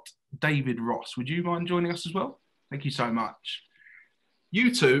got David Ross. Would you mind joining us as well? Thank you so much.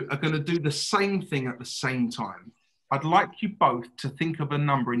 You two are going to do the same thing at the same time. I'd like you both to think of a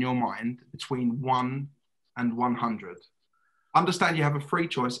number in your mind between 1 and 100. Understand you have a free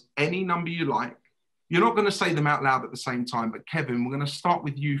choice, any number you like. You're not going to say them out loud at the same time, but Kevin, we're going to start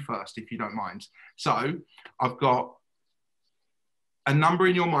with you first, if you don't mind. So I've got a number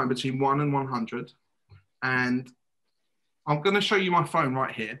in your mind between 1 and 100, and I'm going to show you my phone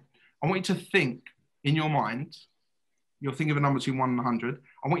right here. I want you to think in your mind. You'll think of a number between 1 and 100.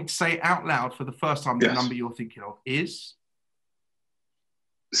 I want you to say it out loud for the first time. The number you're thinking of is?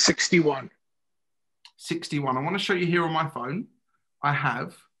 61. 61. I want to show you here on my phone. I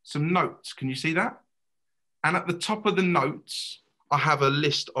have some notes. Can you see that? And at the top of the notes, I have a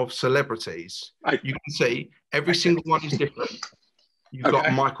list of celebrities. You can see every single one is different. You've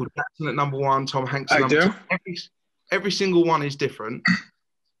got Michael Jackson at number 1, Tom Hanks at number 2. Every single one is different.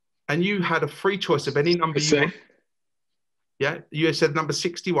 And you had a free choice of any number you want. Yeah, you said number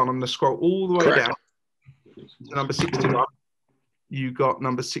 61. I'm going to scroll all the way down to number 61. You got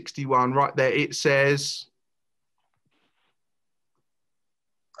number 61 right there. It says...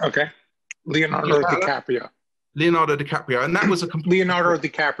 Okay. Leonardo DiCaprio. Leonardo DiCaprio. And that was a Leonardo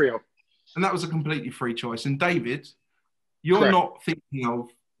DiCaprio. And that was a completely free choice. And David, you're not thinking of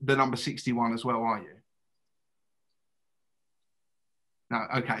the number 61 as well, are you? No,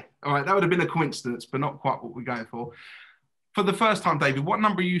 okay. All right, that would have been a coincidence, but not quite what we're going for. For the first time, David, what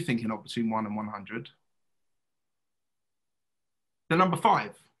number are you thinking of between 1 and 100? The number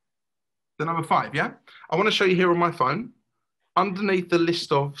 5. The number 5, yeah? I want to show you here on my phone. Underneath the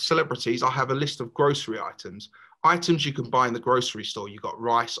list of celebrities, I have a list of grocery items. Items you can buy in the grocery store. You've got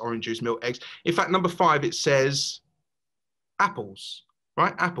rice, orange juice, milk, eggs. In fact, number 5, it says apples,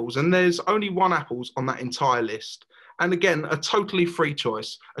 right? Apples. And there's only 1 apples on that entire list. And again, a totally free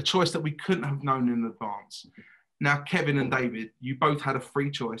choice, a choice that we couldn't have known in advance. Now, Kevin and David, you both had a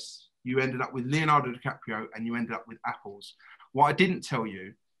free choice. You ended up with Leonardo DiCaprio and you ended up with apples. What I didn't tell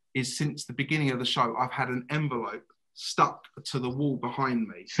you is since the beginning of the show, I've had an envelope stuck to the wall behind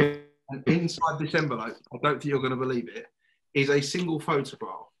me. And inside this envelope, I don't think you're going to believe it, is a single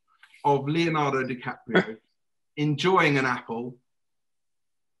photograph of Leonardo DiCaprio enjoying an apple.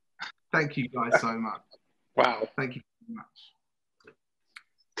 Thank you guys so much. Wow. Thank you very much.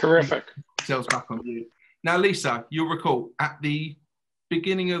 Terrific. Sales back on you. Now, Lisa, you'll recall at the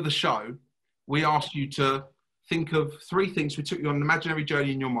beginning of the show, we asked you to think of 3 things. We took you on an imaginary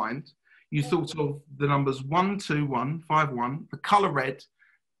journey in your mind. You thought of the numbers 121, 51, the colour red,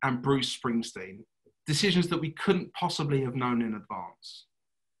 and Bruce Springsteen. Decisions that we couldn't possibly have known in advance.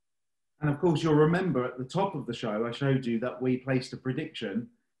 And of course, you'll remember at the top of the show, I showed you that we placed a prediction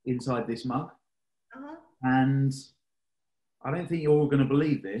inside this mug. And I don't think you're all going to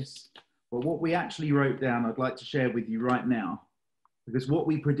believe this, but what we actually wrote down, I'd like to share with you right now, because what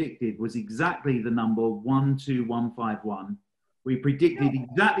we predicted was exactly the number 12151. We predicted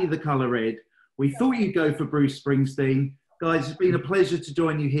exactly the colour red. We thought you'd go for Bruce Springsteen. Guys, it's been a pleasure to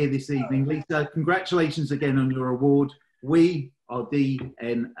join you here this evening. Lisa, congratulations again on your award. We are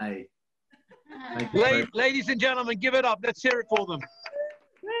DNA. Ladies and gentlemen, give it up. Let's hear it for them.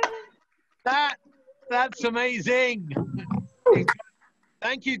 That's amazing.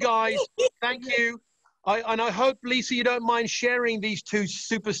 Thank you, guys. Thank you. And I hope, Lisa, you don't mind sharing these 2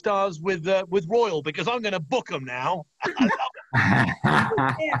 superstars with Royal, because I'm going to book them now.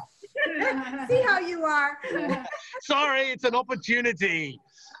 See how you are. Sorry, it's an opportunity.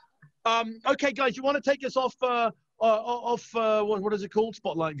 Okay, guys, you want to take us off what is it called?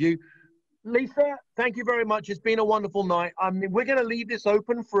 Spotlight View. Lisa, thank you very much. It's been a wonderful night. I mean, we're going to leave this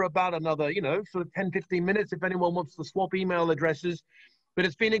open for about another, sort of 10, 15 minutes if anyone wants to swap email addresses. But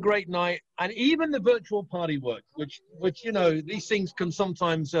it's been a great night. And even the virtual party work, which these things can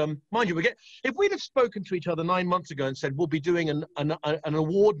sometimes, mind you, if we'd have spoken to each other 9 months ago and said, we'll be doing an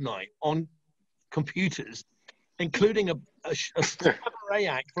award night on computers, including a cabaret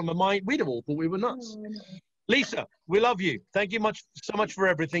act from a mind, we'd have all thought we were nuts. Lisa, we love you. Thank you so much for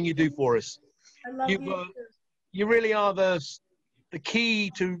everything you do for us. I love you. You really are the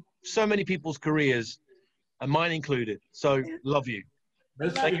key to so many people's careers, and mine included. So, love you.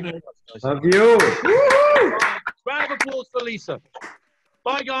 Thank you very much, guys. Love you. Round of applause for Lisa.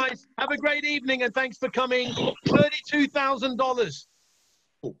 Bye, guys. Have a great evening, and thanks for coming. $32,000.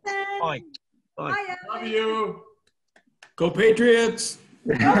 Bye. Bye. Love you. Go Patriots.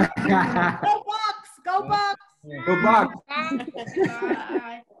 Go Bucks. Go Bucks. Go Bucks.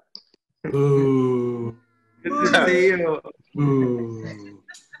 Ooh. Good to see you. Ooh.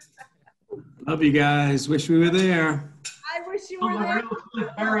 Love you guys. Wish we were there. I wish you were there.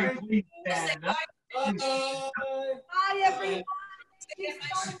 Very pleased, Dad. Bye, everyone.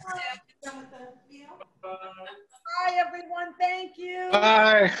 Bye, everyone. Thank you.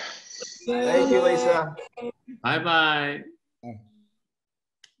 Bye. Thank you, Lisa. Bye-bye.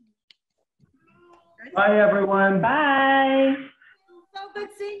 Bye, everyone. Bye. So good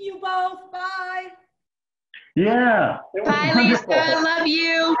seeing you both. Bye. Yeah. Bye, Lisa. Love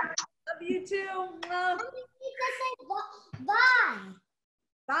you. Love you too. Bye.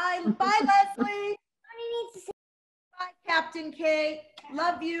 Bye. Bye, Leslie. Bye, Captain Kate.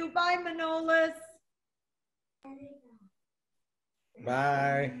 Love you. Bye, Manolis.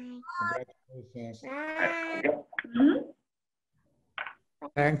 Bye.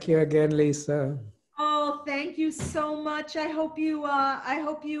 Thank you again, Lisa. Oh, thank you so much. I hope you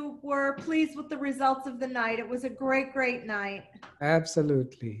were pleased with the results of the night. It was a great, great night.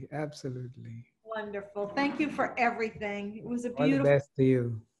 Absolutely. Absolutely. Wonderful. Thank you for everything. It was a All beautiful. the best to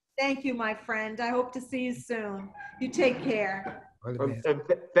you. Thank you, my friend. I hope to see you soon. You take care. All the best.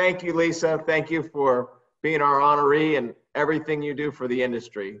 Thank you, Lisa. Thank you for being our honoree and everything you do for the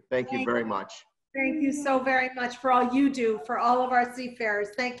industry. Thank you very much. Thank you so very much for all you do for all of our seafarers.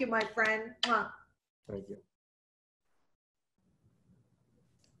 Thank you, my friend. Mwah. Thank you.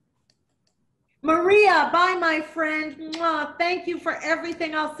 Maria, bye, my friend. Mwah. Thank you for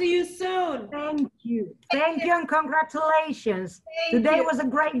everything. I'll see you soon. Thank you. Thank you and congratulations. Thank Today you. was a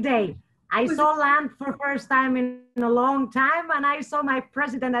great day. I saw land for first time in a long time, and I saw my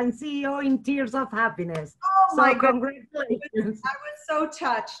president and CEO in tears of happiness. Oh my God. Congratulations. I was so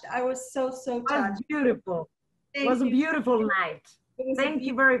touched. I was so touched. It was beautiful. Thank It was a you. beautiful night. Thank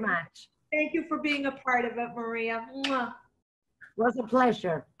you very much. Thank you for being a part of it, Maria. Mwah. It was a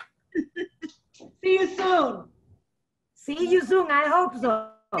pleasure. See you soon. See you soon. I hope so.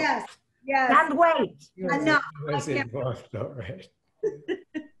 Yes. Yes. Can't wait. I know. Was involved, all right.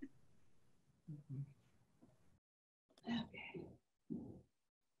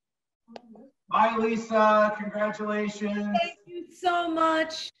 Bye, Lisa. Congratulations. Thank you so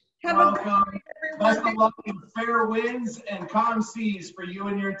much. Have Welcome. a good day, Best everyone. of luck in fair winds and calm seas for you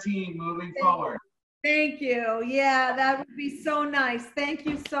and your team moving forward. Thank you. Yeah, that would be so nice. Thank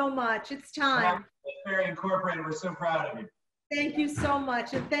you so much. It's time. Seafaring Incorporated, we're so proud of you. Thank you so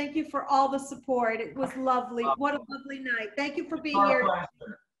much. And thank you for all the support. It was lovely. What a lovely night. Thank you for being It's our here.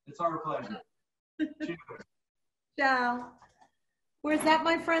 pleasure. It's our pleasure. Cheers. Ciao. Where's that,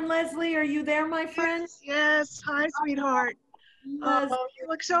 my friend Leslie? Are you there, my friend? Yes. Hi, sweetheart. Leslie. Oh, you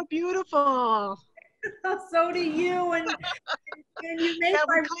look so beautiful. So do you. And you make Yeah,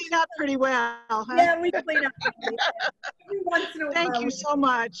 we my clean up pretty well, huh? Yeah, we clean up. Every once in a while. Thank you so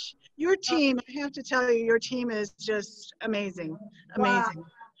much. Your team, I have to tell you, your team is just amazing. Amazing. Wow.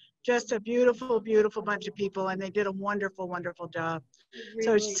 Just a beautiful, beautiful bunch of people, and they did a wonderful, wonderful job.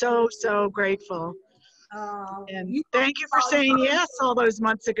 Really So grateful. Oh, And thank you for saying yes all those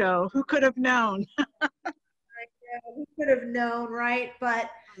months ago. Who could have known? Who could have known, right? But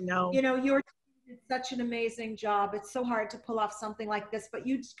No. you know, your team did such an amazing job. It's so hard to pull off something like this, but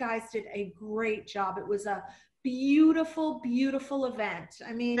you guys did a great job. It was a beautiful, beautiful event.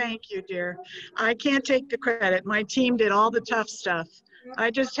 I mean, Thank you, dear. I can't take the credit. My team did all the tough stuff.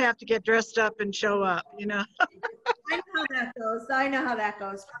 I just have to get dressed up and show up, you know? I know how that goes. I know how that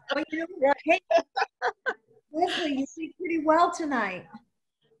goes. But you know, hey, Leslie, you did pretty well tonight.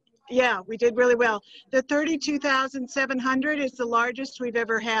 Yeah, we did really well. The 32,700 is the largest we've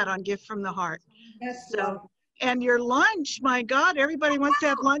ever had on Gift from the Heart. That's So, and your lunch, my God, everybody wants to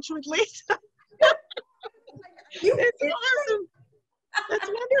have lunch with Lisa. It's awesome. That's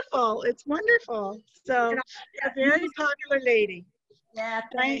wonderful. It's wonderful. So, a very popular lady. Yeah,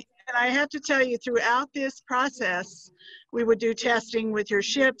 And I have to tell you, throughout this process, we would do testing with your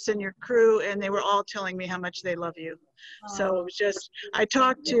ships and your crew, and they were all telling me how much they love you. So it was just, I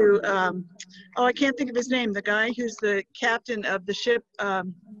talked to, I can't think of his name, the guy who's the captain of the ship,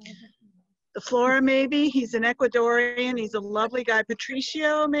 the Flora, maybe. He's an Ecuadorian. He's a lovely guy.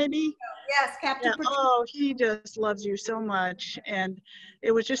 Patricio, maybe? Yes, Captain Patricio. Oh, he just loves you so much. And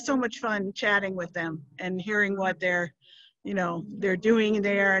it was just so much fun chatting with them and hearing what they're doing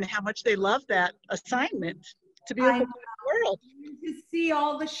there and how much they love that assignment to be able to go to the world. To see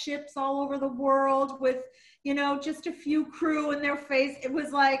all the ships all over the world with, you know, just a few crew in their face. It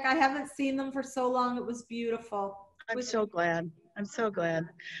was like, I haven't seen them for so long. It was beautiful. I'm so glad. I'm so glad.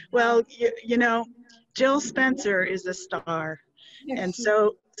 Well, you know, Jill Spencer is a star. And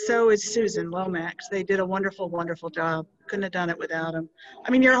so is Susan Lomax. They did a wonderful, wonderful job. Couldn't have done it without them.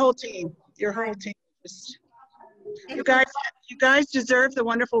 I mean, your whole team. Just, you guys deserve the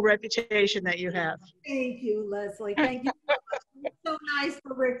wonderful reputation that you have. Thank you, Leslie. Thank you so much. It's so nice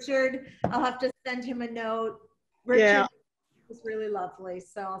for Richard. I'll have to send him a note. Richard was really lovely,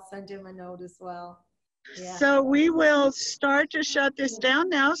 so I'll send him a note as well. Yeah. So we will start to shut this down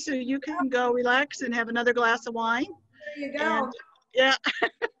now so you can go relax and have another glass of wine. There you go. And,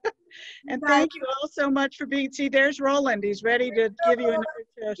 and thank you all so much for being, see, there's Roland. He's ready to give you another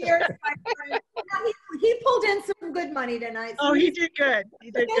toast. Cheers, my friend. He pulled in some good money tonight. So Oh, he did good.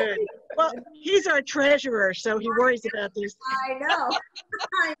 He did good. Well, he's our treasurer, so he worries about these things. I know.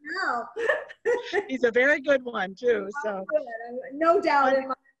 I know. He's a very good one, too. So no doubt in my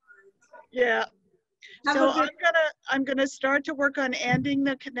mind. Yeah. So I'm gonna start to work on ending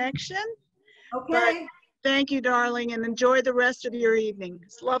the connection. Okay. But thank you, darling, and enjoy the rest of your evening.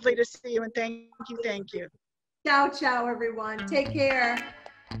 It's lovely to see you, and thank you. Ciao, ciao, everyone. Take care.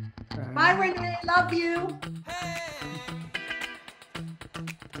 Bye, Renee. Love you. Hey.